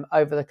from them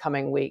over the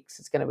coming weeks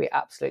is going to be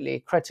absolutely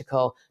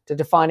critical to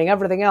defining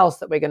everything else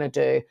that we're going to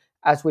do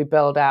as we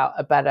build out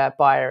a better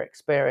buyer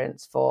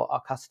experience for our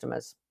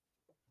customers.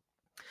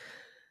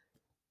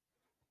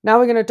 Now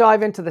we're going to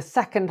dive into the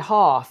second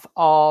half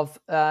of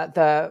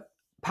the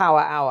Power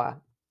Hour,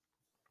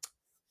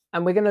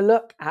 and we're going to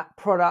look at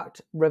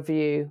product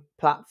review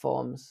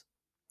platforms.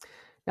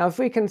 Now, if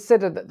we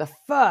consider that the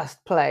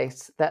first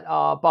place that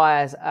our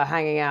buyers are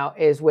hanging out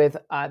is with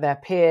their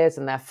peers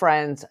and their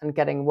friends and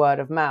getting word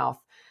of mouth,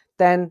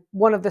 then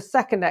one of the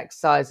second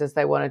exercises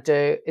they want to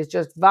do is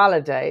just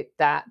validate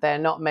that they're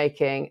not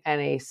making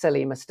any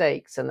silly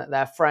mistakes and that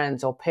their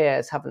friends or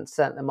peers haven't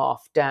sent them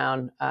off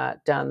down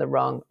the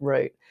wrong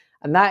route.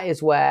 And that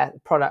is where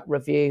product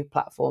review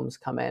platforms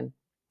come in.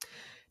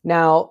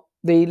 Now,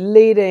 the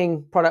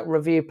leading product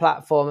review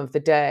platform of the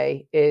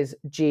day is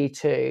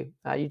G2.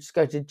 You just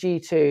go to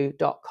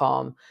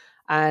g2.com.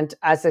 And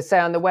as they say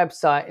on the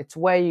website, it's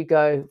where you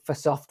go for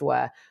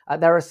software.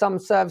 There are some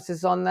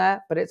services on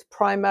there, but it's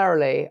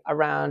primarily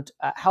around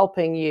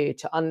helping you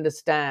to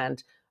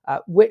understand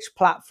which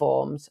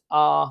platforms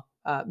are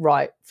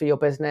right for your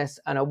business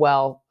and are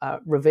well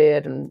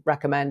revered and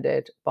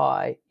recommended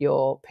by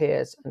your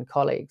peers and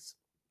colleagues.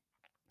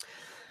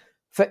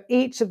 For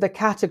each of the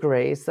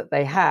categories that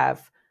they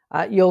have,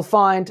 you'll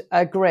find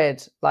a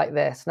grid like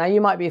this. Now, you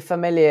might be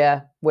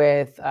familiar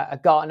with a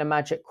Gartner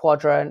Magic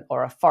Quadrant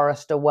or a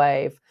Forrester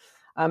Wave.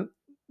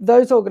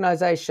 Those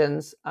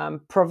organizations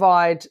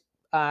provide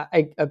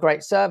a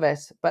great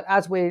service, but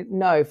as we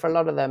know, for a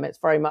lot of them, it's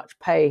very much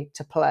pay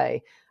to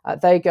play.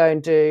 They go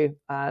and do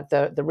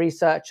the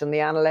research and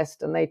the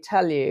analyst, and they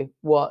tell you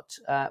what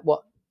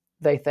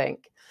they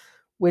think.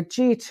 With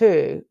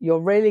G2, you're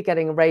really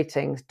getting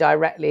ratings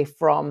directly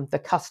from the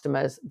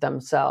customers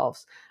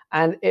themselves.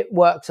 And it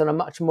works on a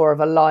much more of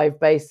a live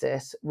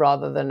basis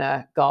rather than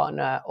a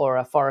Gartner or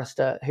a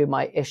Forrester who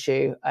might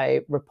issue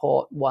a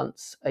report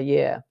once a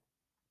year.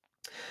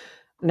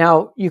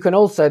 Now, you can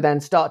also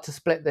then start to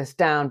split this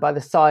down by the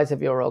size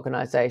of your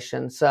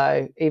organization.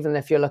 So even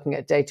if you're looking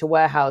at data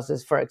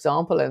warehouses, for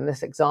example, in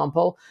this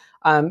example,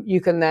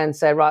 you can then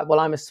say, right, well,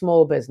 I'm a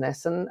small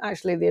business, and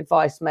actually the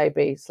advice may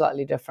be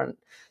slightly different.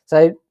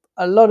 So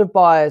a lot of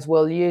buyers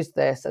will use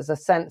this as a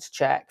sense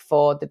check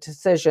for the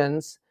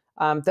decisions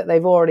that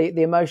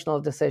the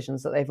emotional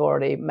decisions that they've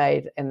already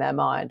made in their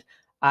mind.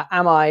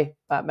 Am I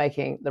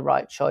making the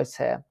right choice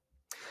here?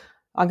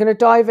 I'm going to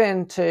dive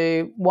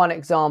into one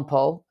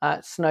example,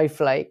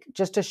 Snowflake,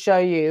 just to show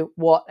you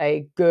what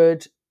a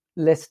good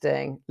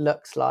listing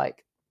looks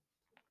like.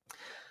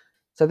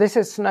 So this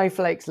is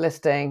Snowflake's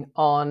listing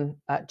on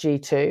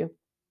G2.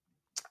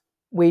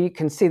 We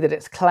can see that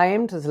it's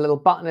claimed. There's a little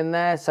button in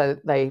there, so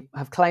they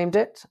have claimed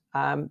it.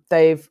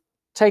 They've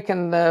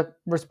taken the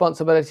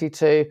responsibility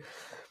to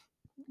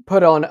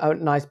put on a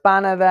nice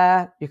banner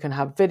there. You can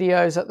have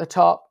videos at the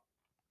top.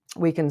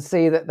 We can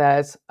see that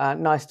there's a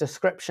nice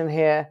description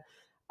here.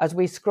 As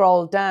we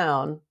scroll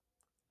down,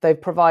 they've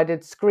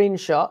provided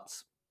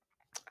screenshots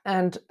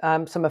and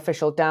some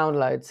official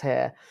downloads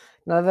here.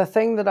 Now, the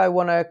thing that I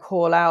want to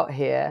call out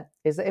here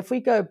is that if we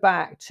go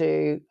back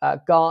to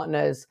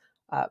Gartner's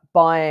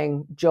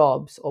buying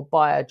jobs or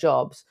buyer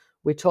jobs,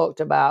 we talked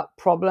about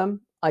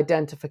problem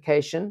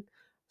identification,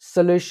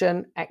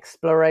 solution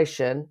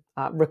exploration,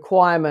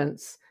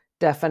 requirements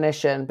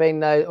definition being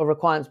those, or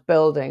requirements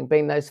building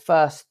being those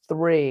first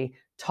three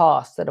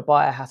tasks that a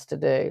buyer has to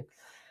do.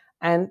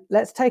 And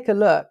let's take a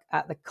look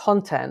at the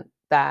content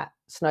that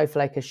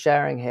Snowflake is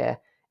sharing here.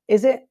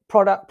 Is it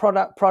product,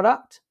 product,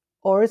 product,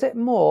 or is it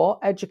more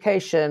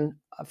education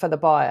for the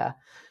buyer?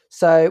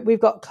 So we've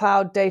got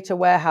cloud data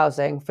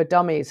warehousing for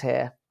dummies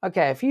here.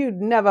 Okay, if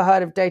you'd never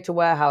heard of data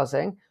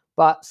warehousing,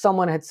 but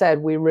someone had said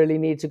we really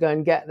need to go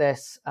and get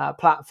this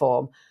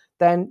platform,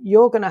 then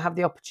you're going to have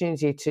the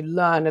opportunity to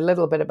learn a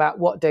little bit about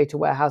what data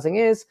warehousing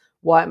is,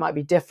 why it might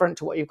be different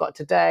to what you've got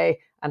today,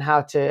 and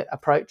how to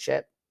approach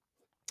it.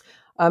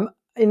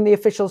 In the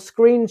official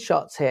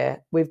screenshots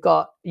here, we've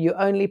got you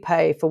only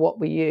pay for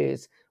what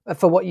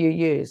you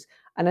use,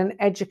 and an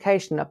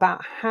education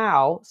about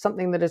how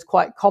something that is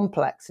quite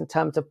complex in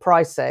terms of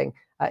pricing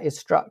is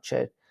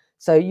structured.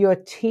 So you're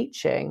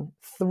teaching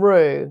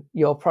through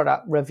your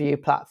product review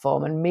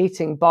platform and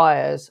meeting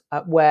buyers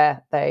at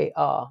where they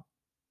are.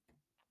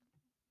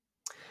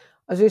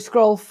 As we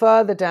scroll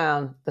further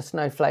down the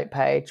Snowflake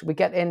page, we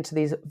get into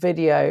these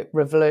video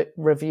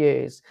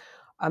reviews.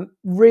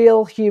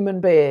 Real human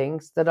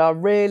beings that are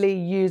really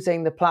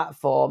using the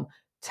platform,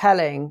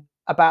 telling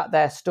about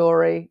their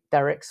story,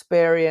 their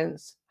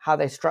experience, how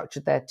they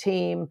structured their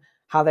team,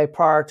 how they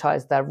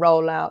prioritized their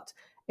rollout.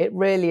 It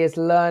really is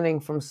learning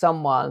from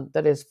someone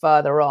that is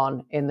further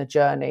on in the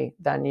journey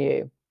than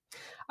you.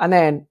 And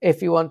then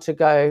if you want to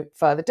go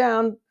further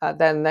down,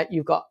 then that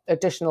you've got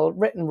additional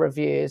written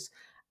reviews.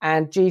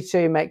 And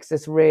G2 makes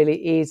this really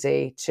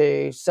easy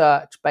to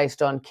search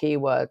based on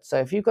keywords. So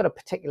if you've got a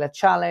particular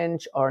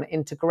challenge or an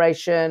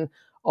integration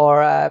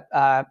or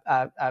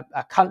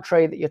a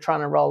country that you're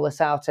trying to roll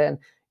this out in,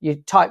 you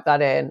type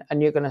that in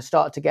and you're going to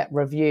start to get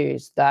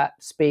reviews that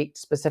speak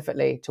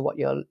specifically to what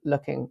you're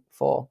looking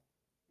for.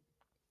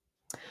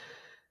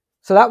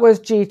 So that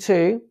was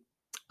G2.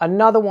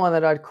 Another one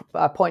that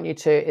I'd point you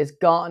to is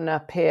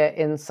Gartner Peer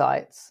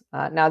Insights.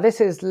 Now,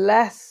 this is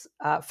less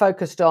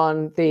focused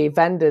on the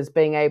vendors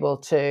being able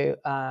to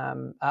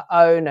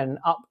own and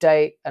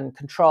update and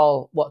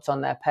control what's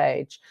on their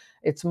page.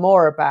 It's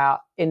more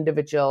about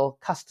individual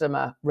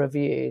customer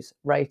reviews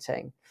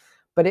rating.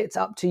 But it's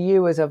up to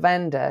you as a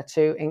vendor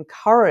to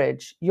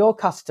encourage your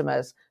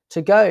customers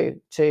to go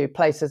to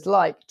places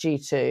like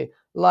G2,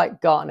 like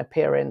Gartner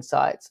Peer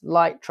Insights,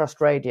 like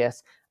Trust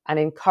Radius, and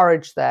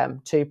encourage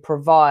them to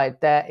provide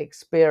their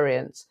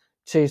experience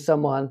to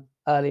someone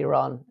earlier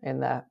on in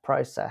their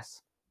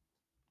process.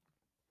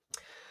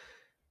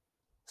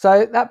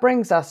 So that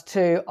brings us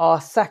to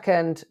our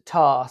second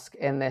task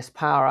in this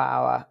Power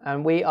Hour,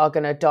 and we are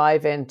going to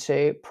dive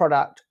into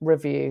product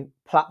review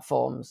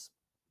platforms.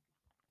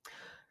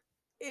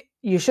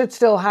 You should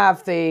still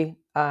have the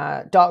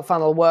Dark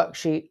Funnel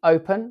worksheet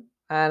open,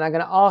 and I'm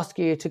going to ask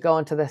you to go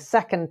onto the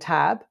second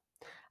tab.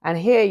 And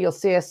here you'll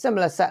see a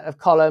similar set of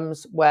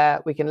columns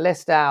where we can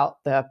list out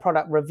the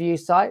product review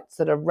sites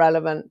that are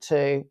relevant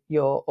to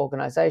your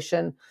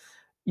organization.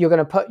 You're going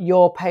to put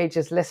your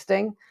page's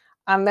listing,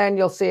 and then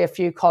you'll see a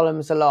few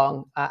columns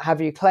along.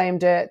 Have you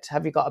claimed it?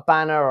 Have you got a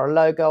banner or a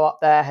logo up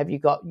there? Have you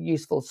got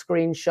useful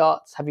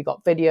screenshots? Have you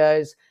got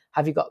videos?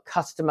 Have you got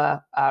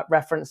customer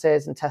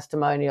references and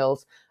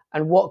testimonials?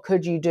 And what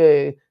could you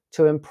do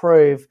to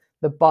improve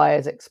the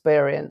buyer's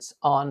experience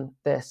on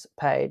this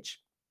page?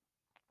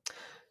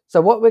 So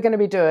what we're going to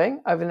be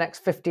doing over the next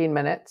 15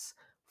 minutes,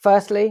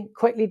 firstly,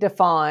 quickly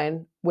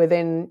define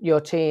within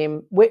your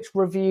team which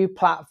review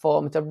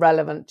platforms are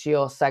relevant to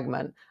your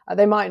segment.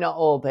 They might not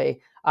all be.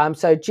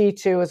 So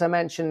G2, as I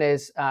mentioned,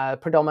 is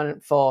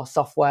predominant for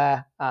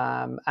software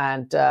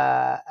and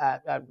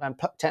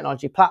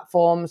technology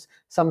platforms,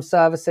 some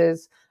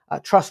services.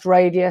 Trust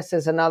Radius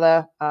is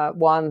another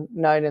one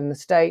known in the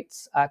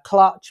States.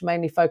 Clutch,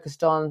 mainly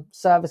focused on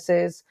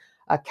services.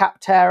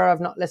 Capterra,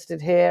 I've not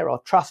listed here, or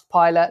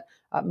Trustpilot,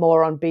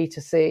 more on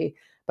B2C.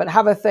 But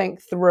have a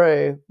think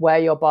through where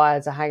your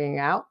buyers are hanging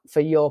out for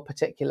your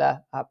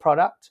particular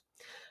product.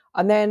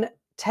 And then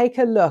take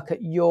a look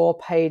at your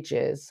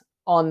pages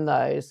on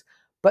those,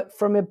 but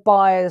from a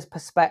buyer's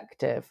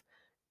perspective.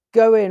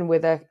 Go in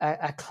with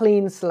a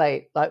clean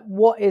slate. Like,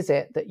 what is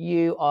it that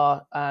you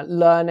are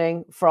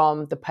learning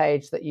from the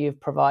page that you've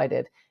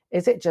provided?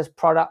 Is it just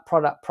product,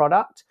 product,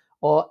 product?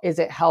 Or is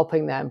it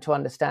helping them to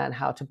understand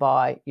how to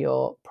buy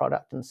your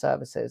product and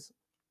services?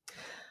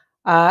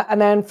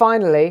 And then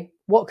finally,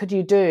 what could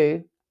you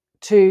do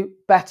to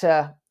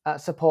better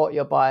support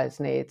your buyers'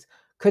 needs?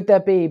 Could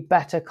there be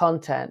better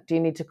content? Do you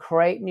need to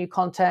create new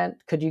content?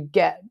 Could you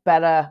get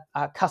better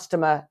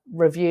customer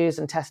reviews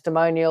and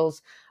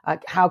testimonials?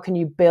 How can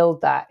you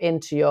build that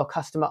into your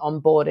customer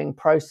onboarding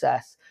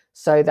process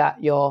so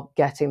that you're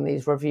getting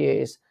these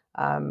reviews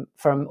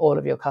from all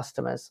of your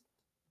customers?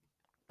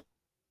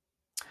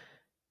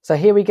 So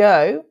here we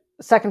go,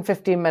 second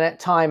 15-minute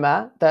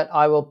timer that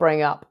I will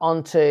bring up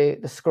onto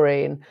the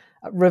screen.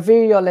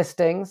 Review your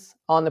listings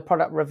on the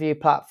product review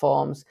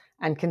platforms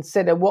and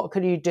consider what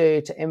could you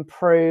do to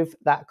improve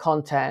that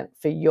content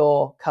for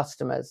your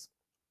customers.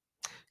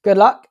 Good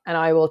luck, and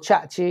I will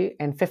chat to you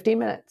in 15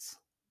 minutes.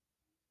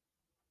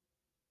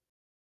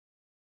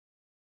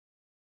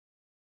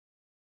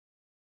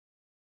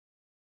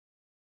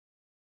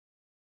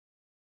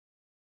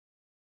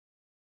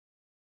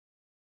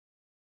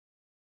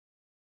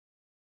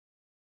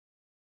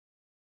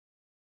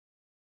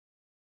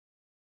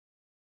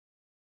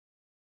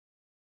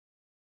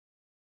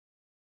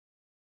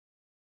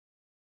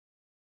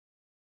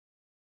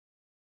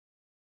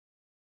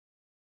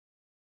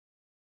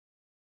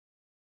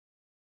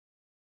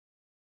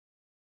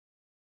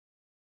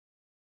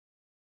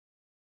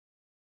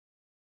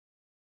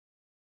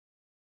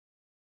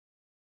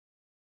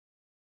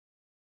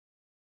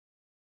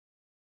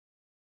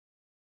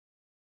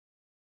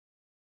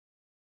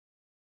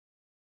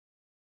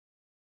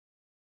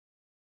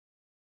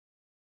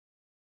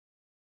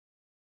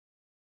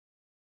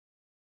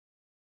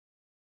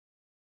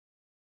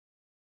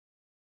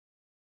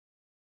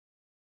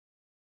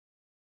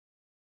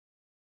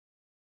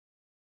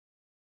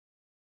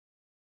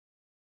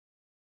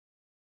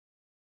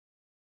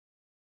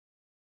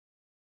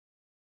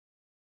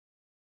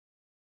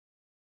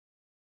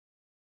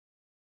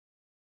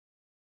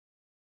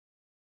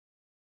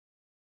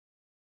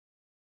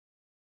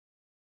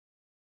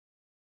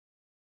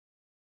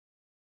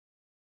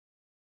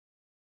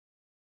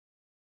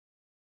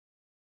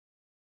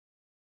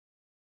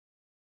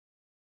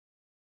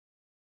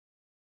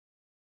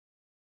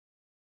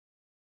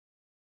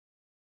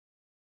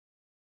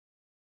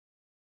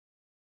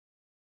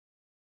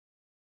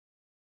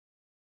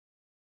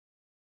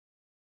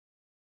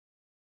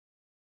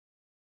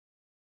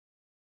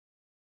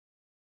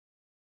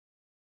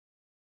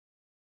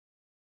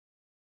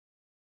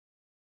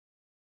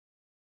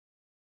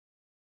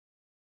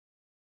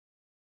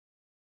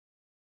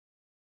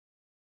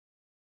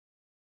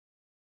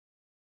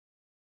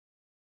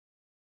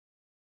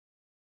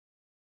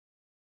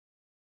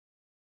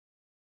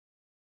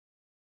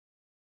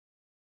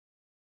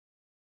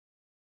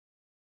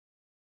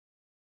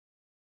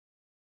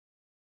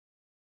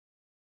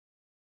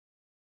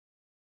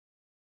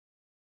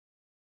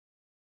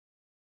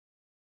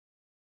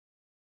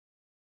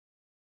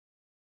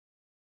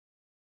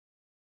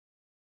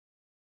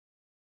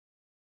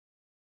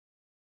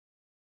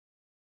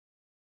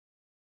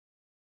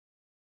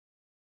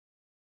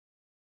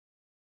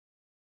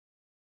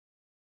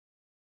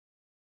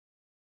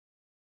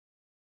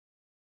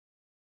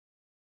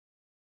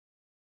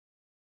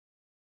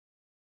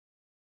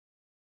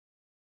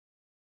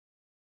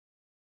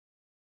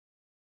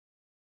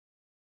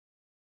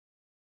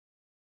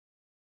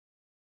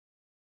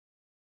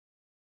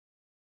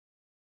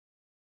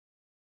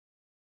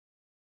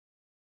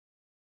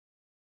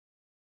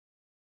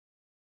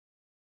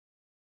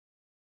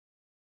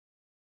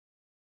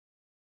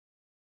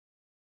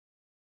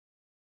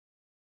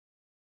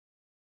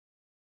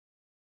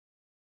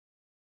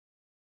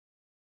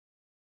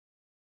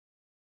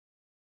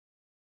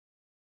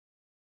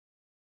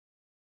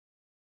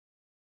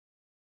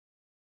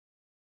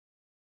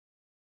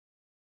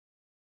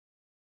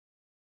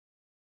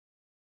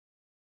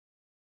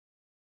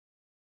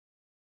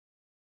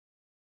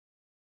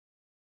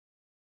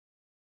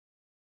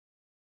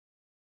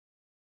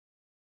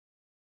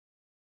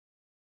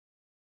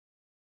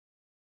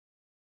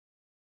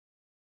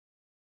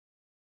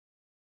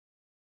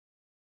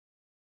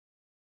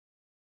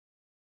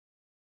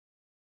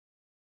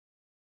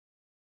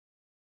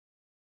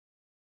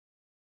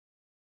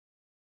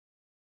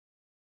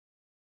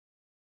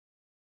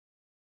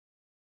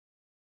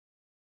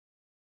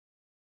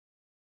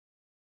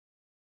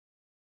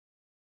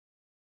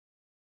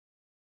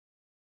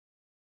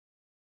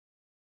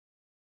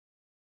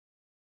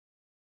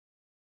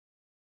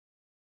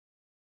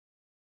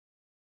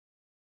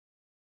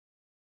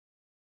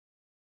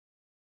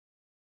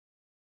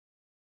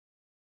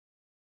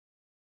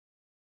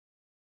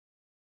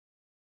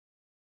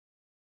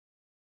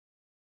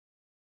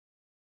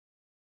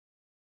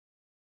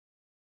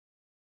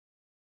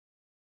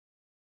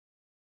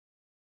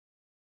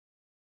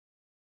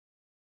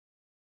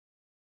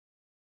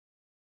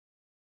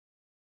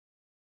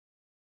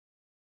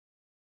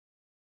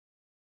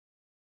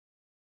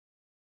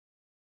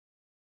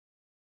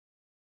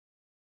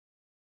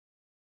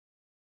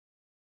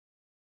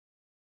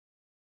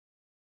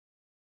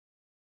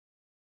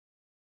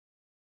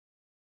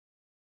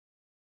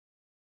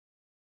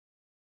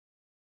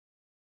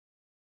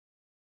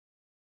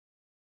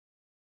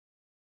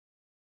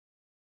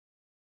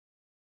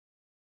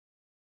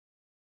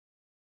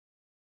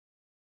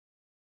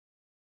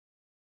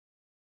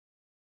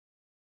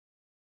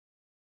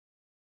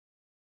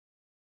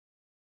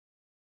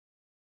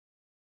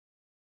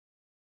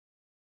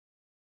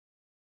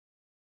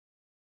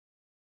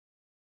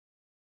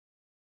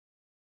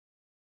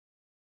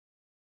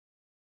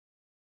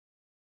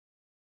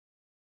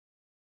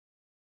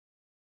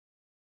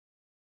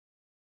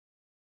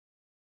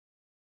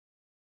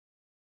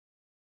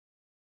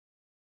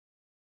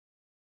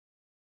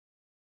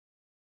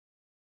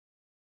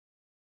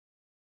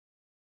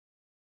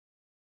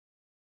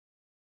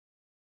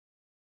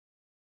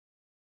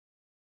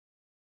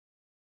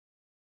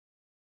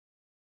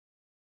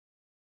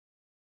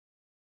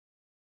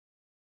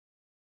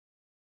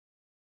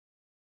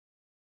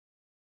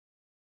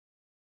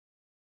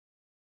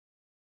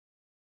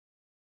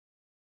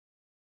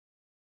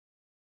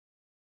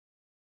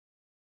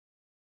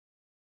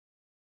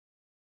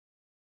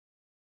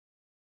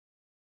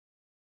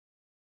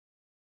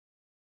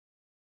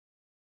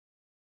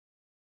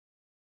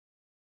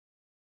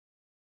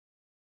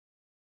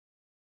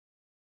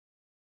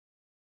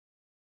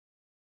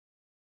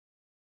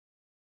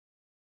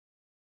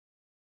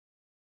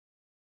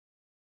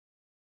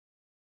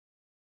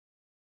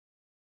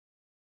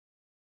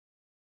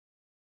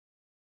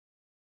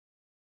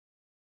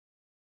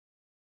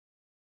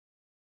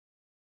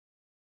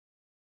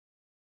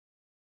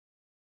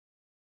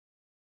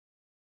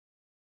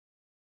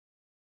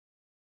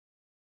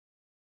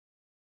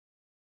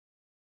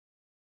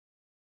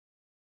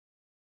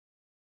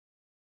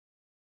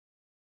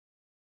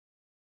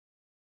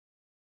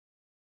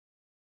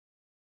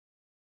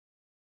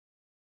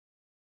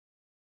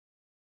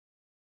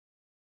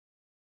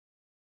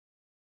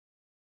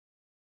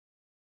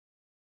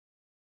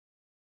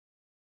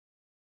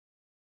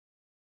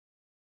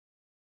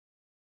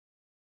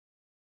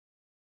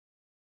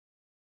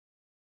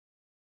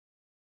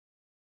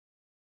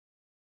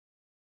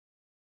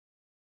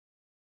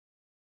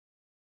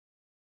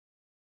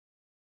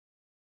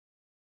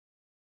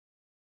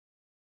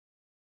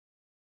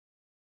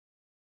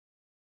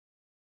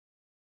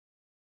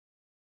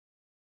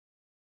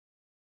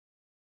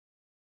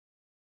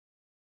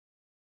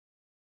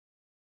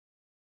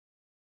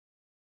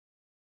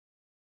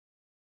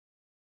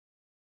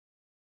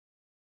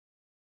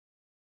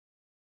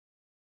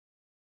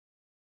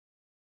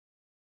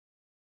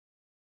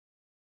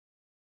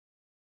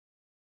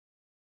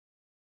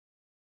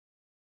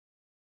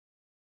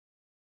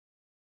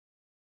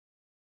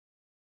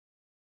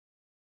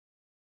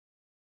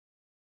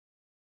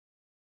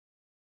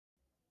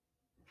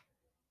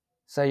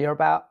 So you're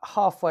about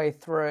halfway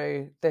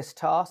through this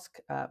task,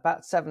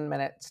 about 7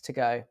 minutes to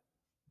go.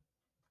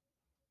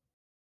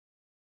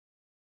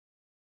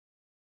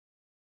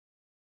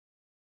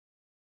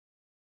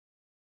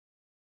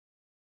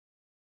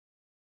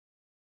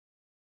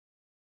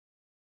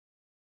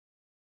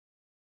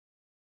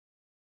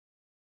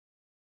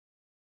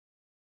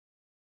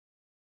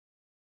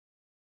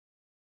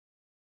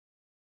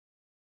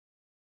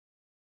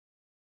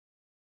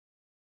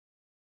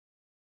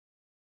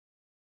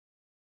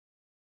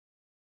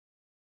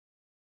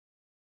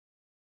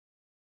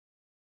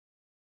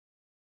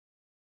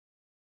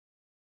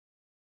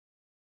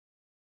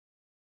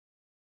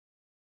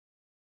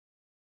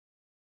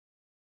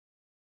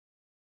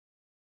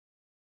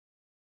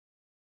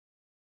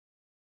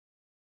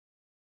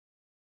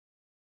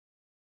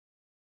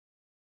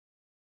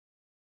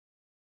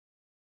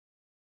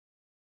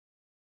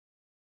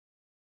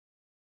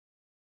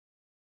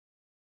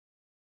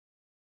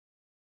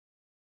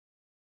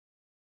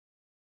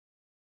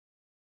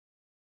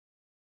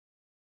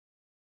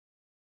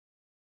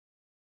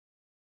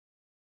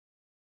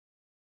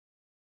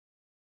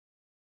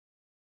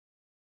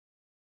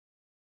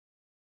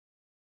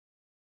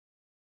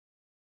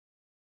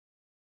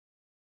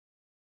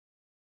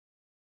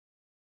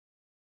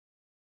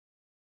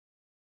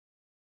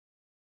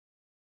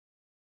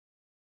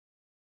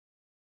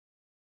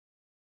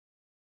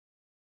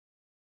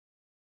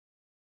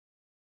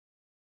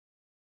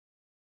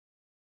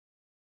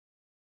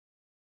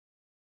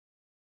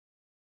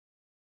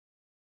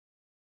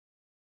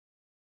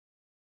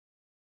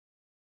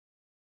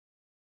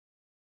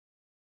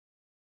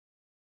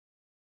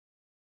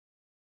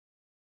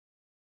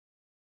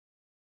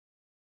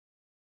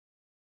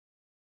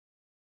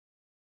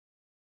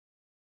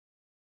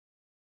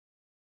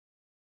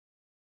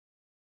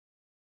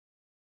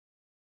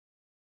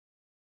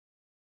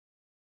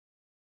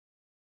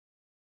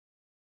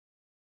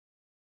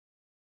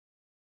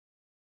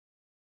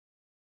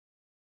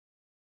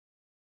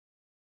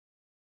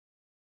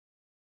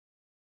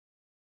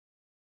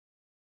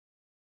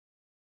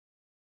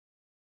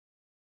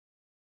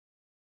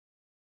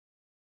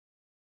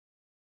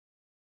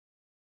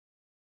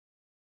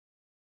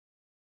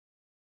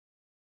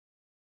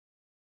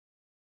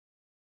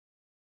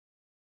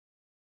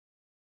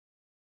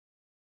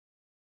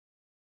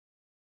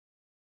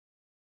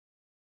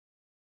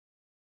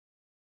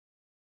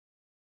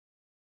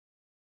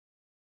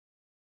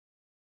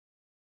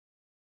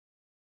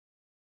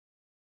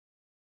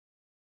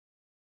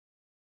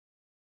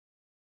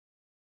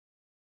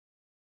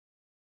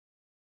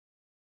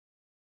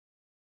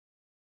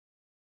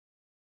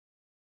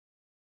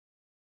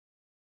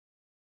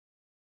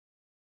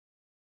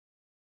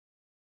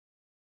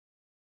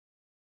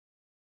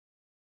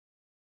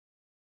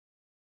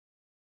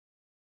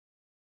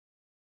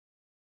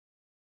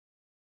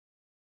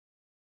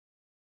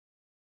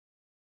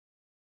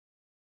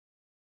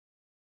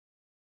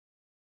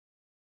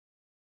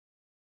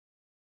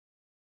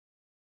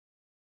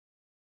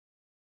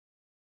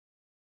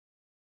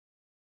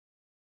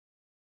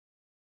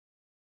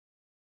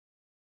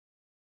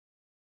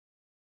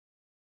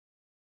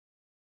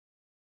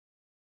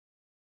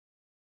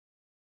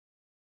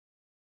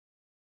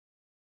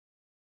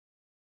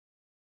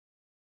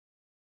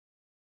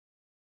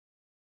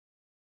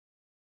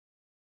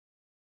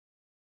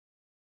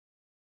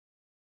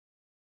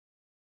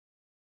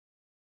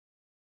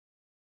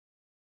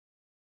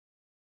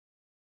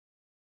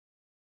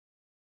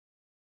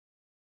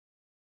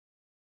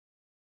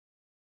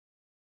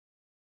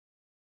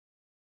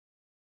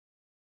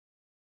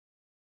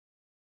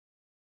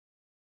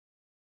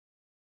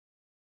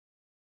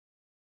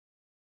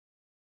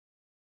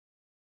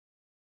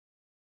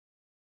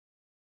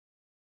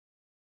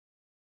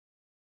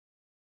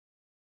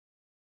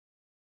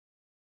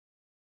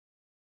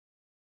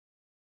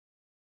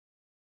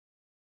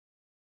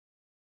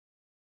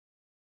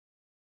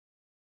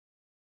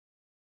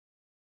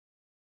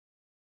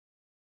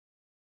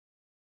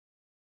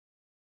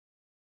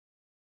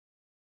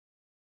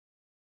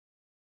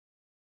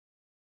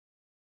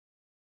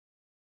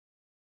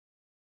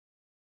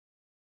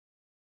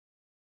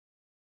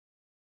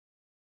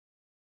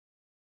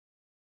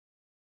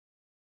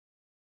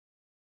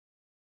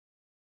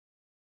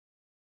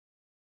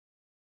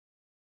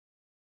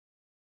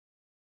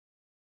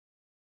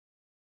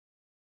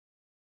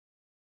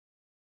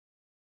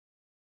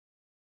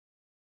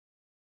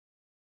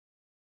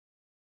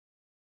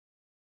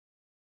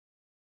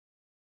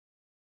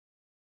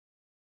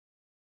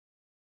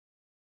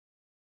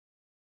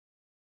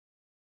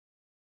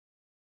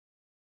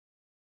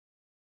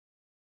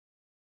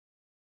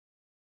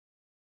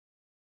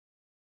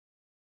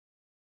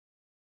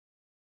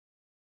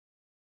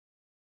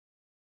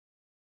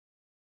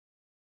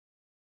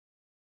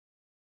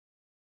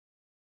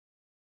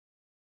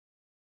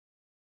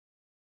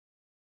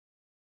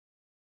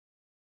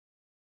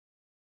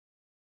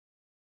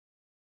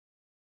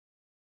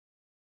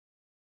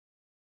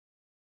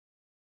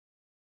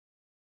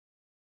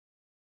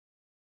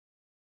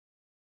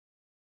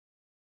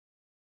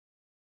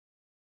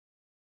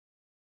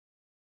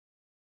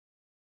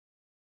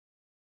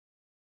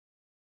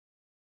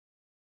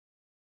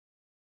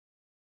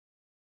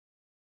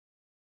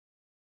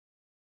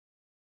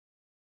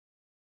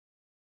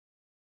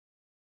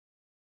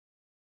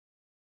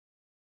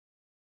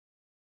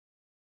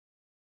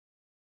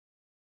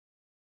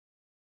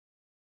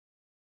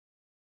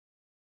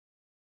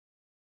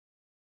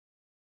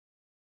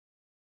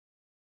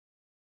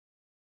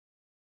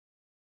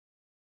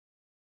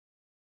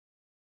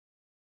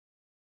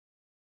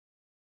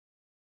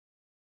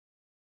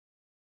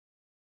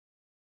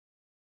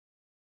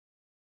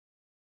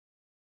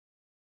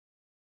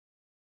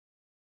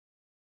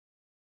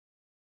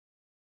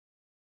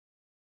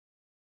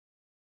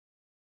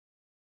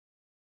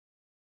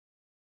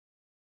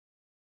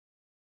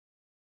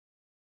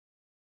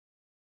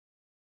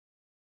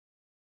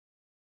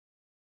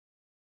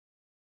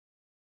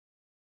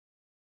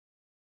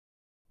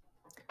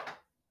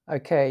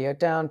 Okay, you're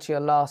down to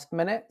your last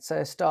minute,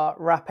 so start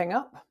wrapping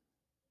up.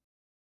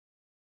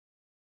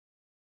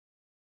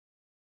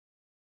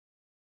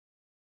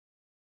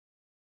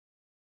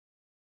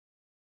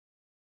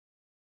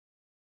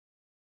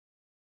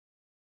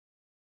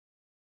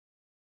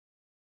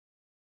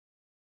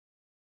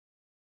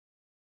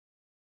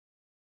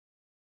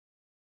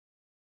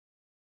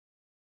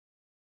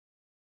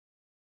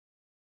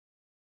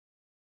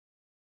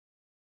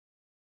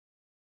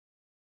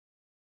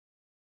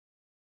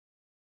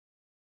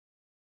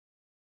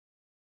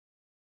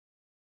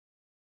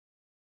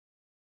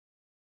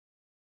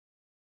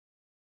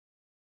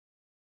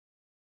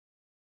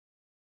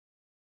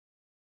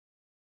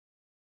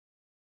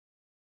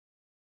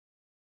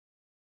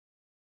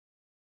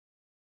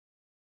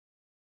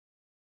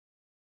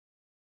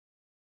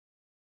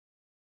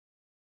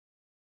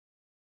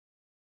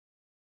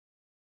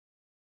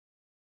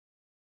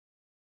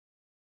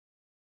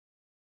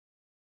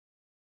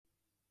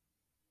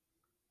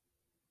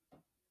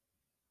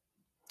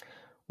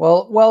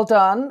 Well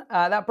done.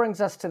 That brings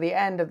us to the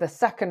end of the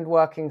second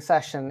working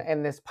session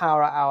in this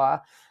Power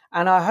Hour.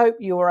 And I hope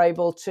you were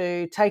able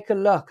to take a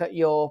look at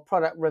your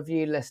product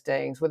review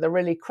listings with a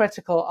really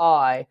critical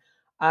eye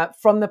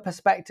from the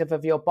perspective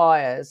of your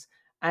buyers,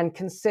 and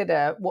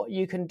consider what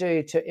you can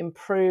do to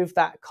improve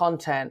that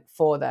content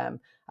for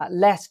them.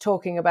 Less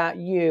talking about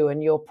you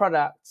and your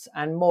products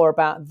and more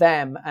about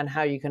them and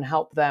how you can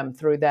help them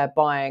through their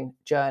buying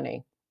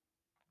journey.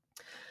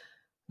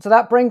 So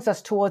that brings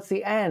us towards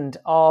the end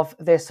of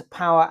this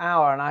Power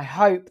Hour, and I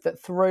hope that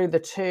through the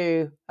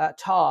two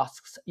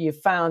tasks,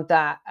 you've found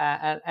that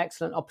an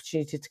excellent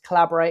opportunity to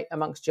collaborate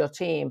amongst your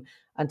team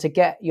and to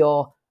get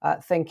your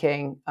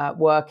thinking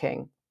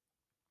working.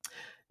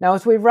 Now,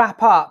 as we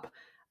wrap up,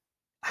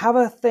 have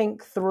a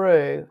think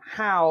through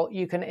how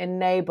you can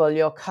enable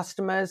your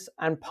customers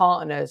and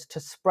partners to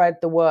spread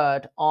the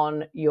word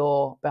on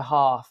your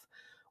behalf.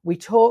 We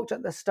talked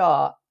at the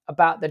start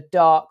about the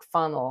dark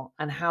funnel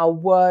and how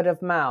word of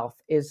mouth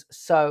is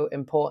so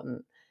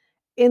important.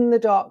 In the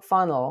dark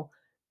funnel,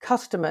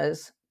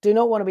 customers do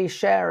not want to be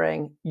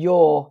sharing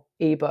your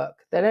ebook.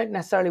 They don't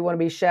necessarily want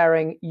to be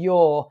sharing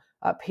your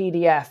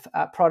PDF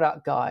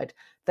product guide.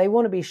 They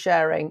want to be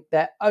sharing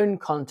their own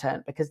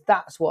content because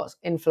that's what's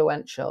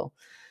influential.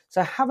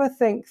 So have a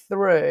think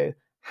through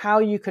how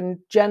you can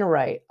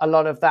generate a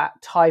lot of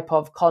that type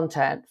of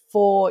content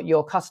for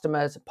your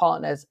customers,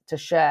 partners to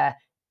share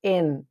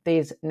in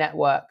these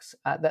networks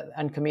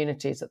and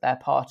communities that they're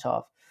part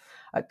of.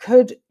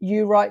 Could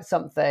you write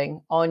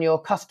something on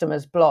your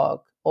customer's blog,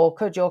 or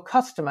could your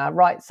customer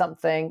write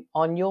something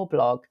on your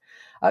blog?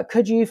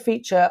 Could you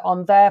feature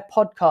on their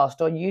podcast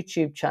or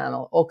YouTube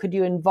channel, or could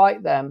you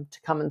invite them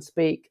to come and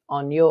speak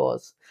on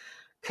yours?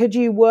 Could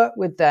you work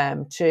with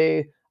them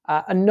to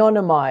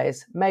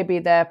anonymize maybe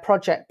their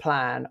project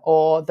plan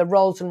or the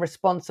roles and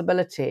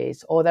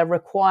responsibilities or their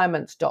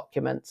requirements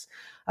documents,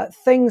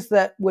 things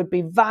that would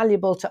be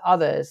valuable to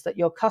others that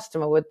your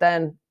customer would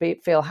then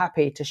feel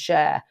happy to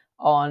share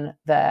on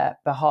their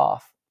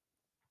behalf?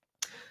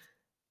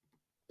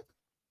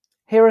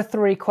 Here are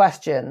 3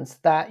 questions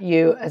that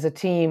you as a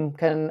team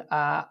can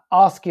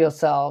ask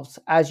yourselves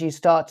as you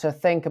start to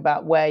think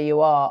about where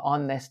you are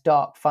on this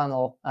dark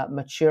funnel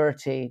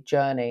maturity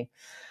journey.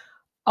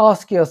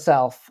 Ask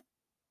yourself,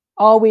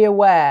 are we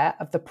aware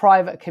of the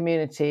private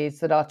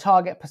communities that our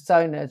target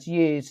personas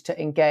use to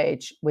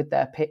engage with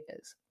their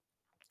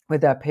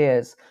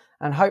peers?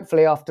 And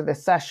hopefully after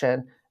this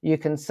session, you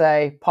can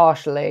say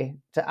partially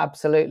to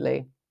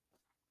absolutely.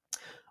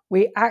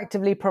 We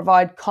actively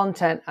provide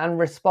content and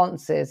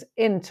responses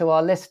into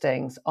our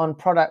listings on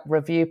product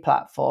review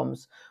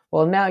platforms.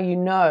 Well, now you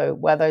know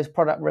where those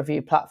product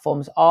review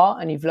platforms are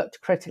and you've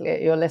looked critically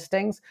at your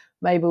listings.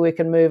 Maybe we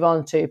can move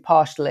on to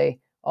partially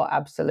or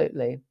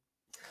absolutely.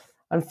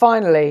 And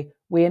finally,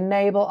 we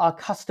enable our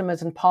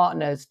customers and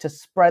partners to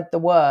spread the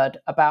word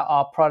about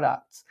our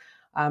products.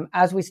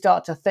 As we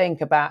start to think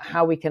about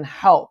how we can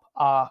help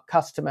our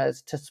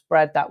customers to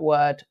spread that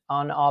word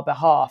on our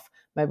behalf,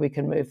 maybe we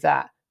can move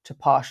that to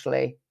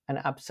partially and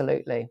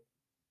absolutely.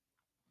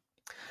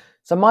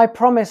 So my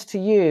promise to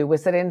you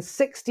was that in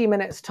 60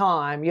 minutes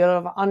time, you'll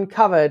have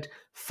uncovered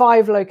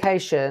 5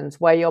 locations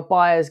where your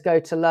buyers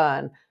go to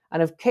learn and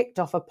have kicked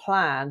off a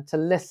plan to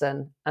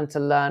listen and to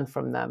learn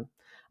from them.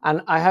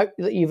 And I hope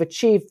that you've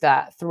achieved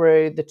that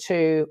through the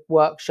 2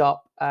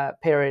 workshop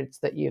periods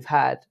that you've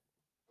had.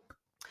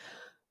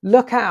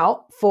 Look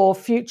out for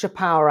future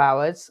Power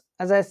Hours.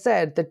 As I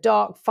said, the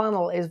dark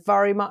funnel is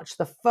very much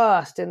the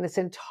first in this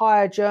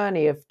entire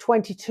journey of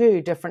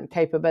 22 different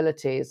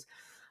capabilities.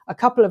 A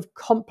couple of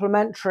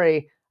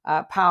complementary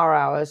Power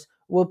Hours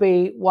will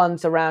be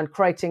ones around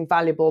creating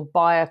valuable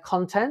buyer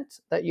content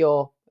that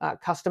your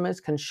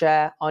customers can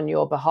share on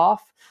your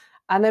behalf.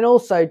 And then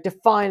also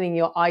defining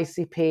your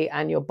ICP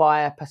and your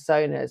buyer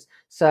personas.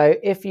 So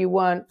if you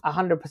weren't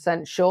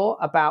 100% sure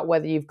about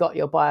whether you've got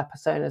your buyer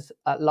personas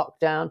locked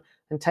down,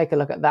 then take a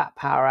look at that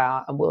Power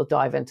Hour and we'll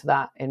dive into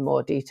that in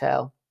more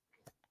detail.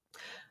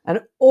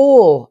 And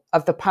all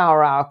of the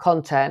Power Hour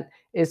content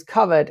is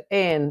covered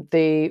in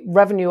the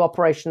Revenue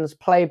Operations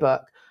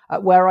Playbook,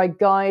 where I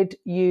guide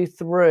you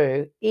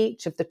through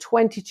each of the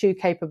 22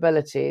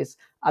 capabilities,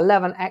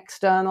 11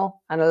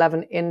 external and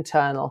 11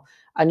 internal.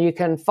 And you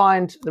can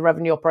find the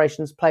Revenue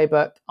Operations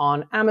Playbook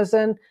on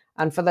Amazon.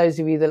 And for those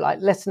of you that like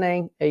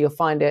listening, you'll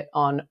find it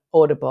on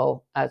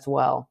Audible as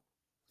well.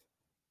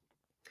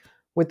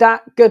 With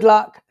that, good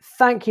luck.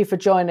 Thank you for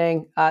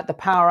joining the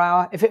Power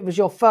Hour. If it was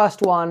your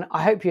first one,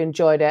 I hope you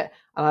enjoyed it,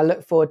 and I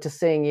look forward to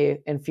seeing you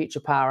in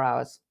future Power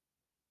Hours.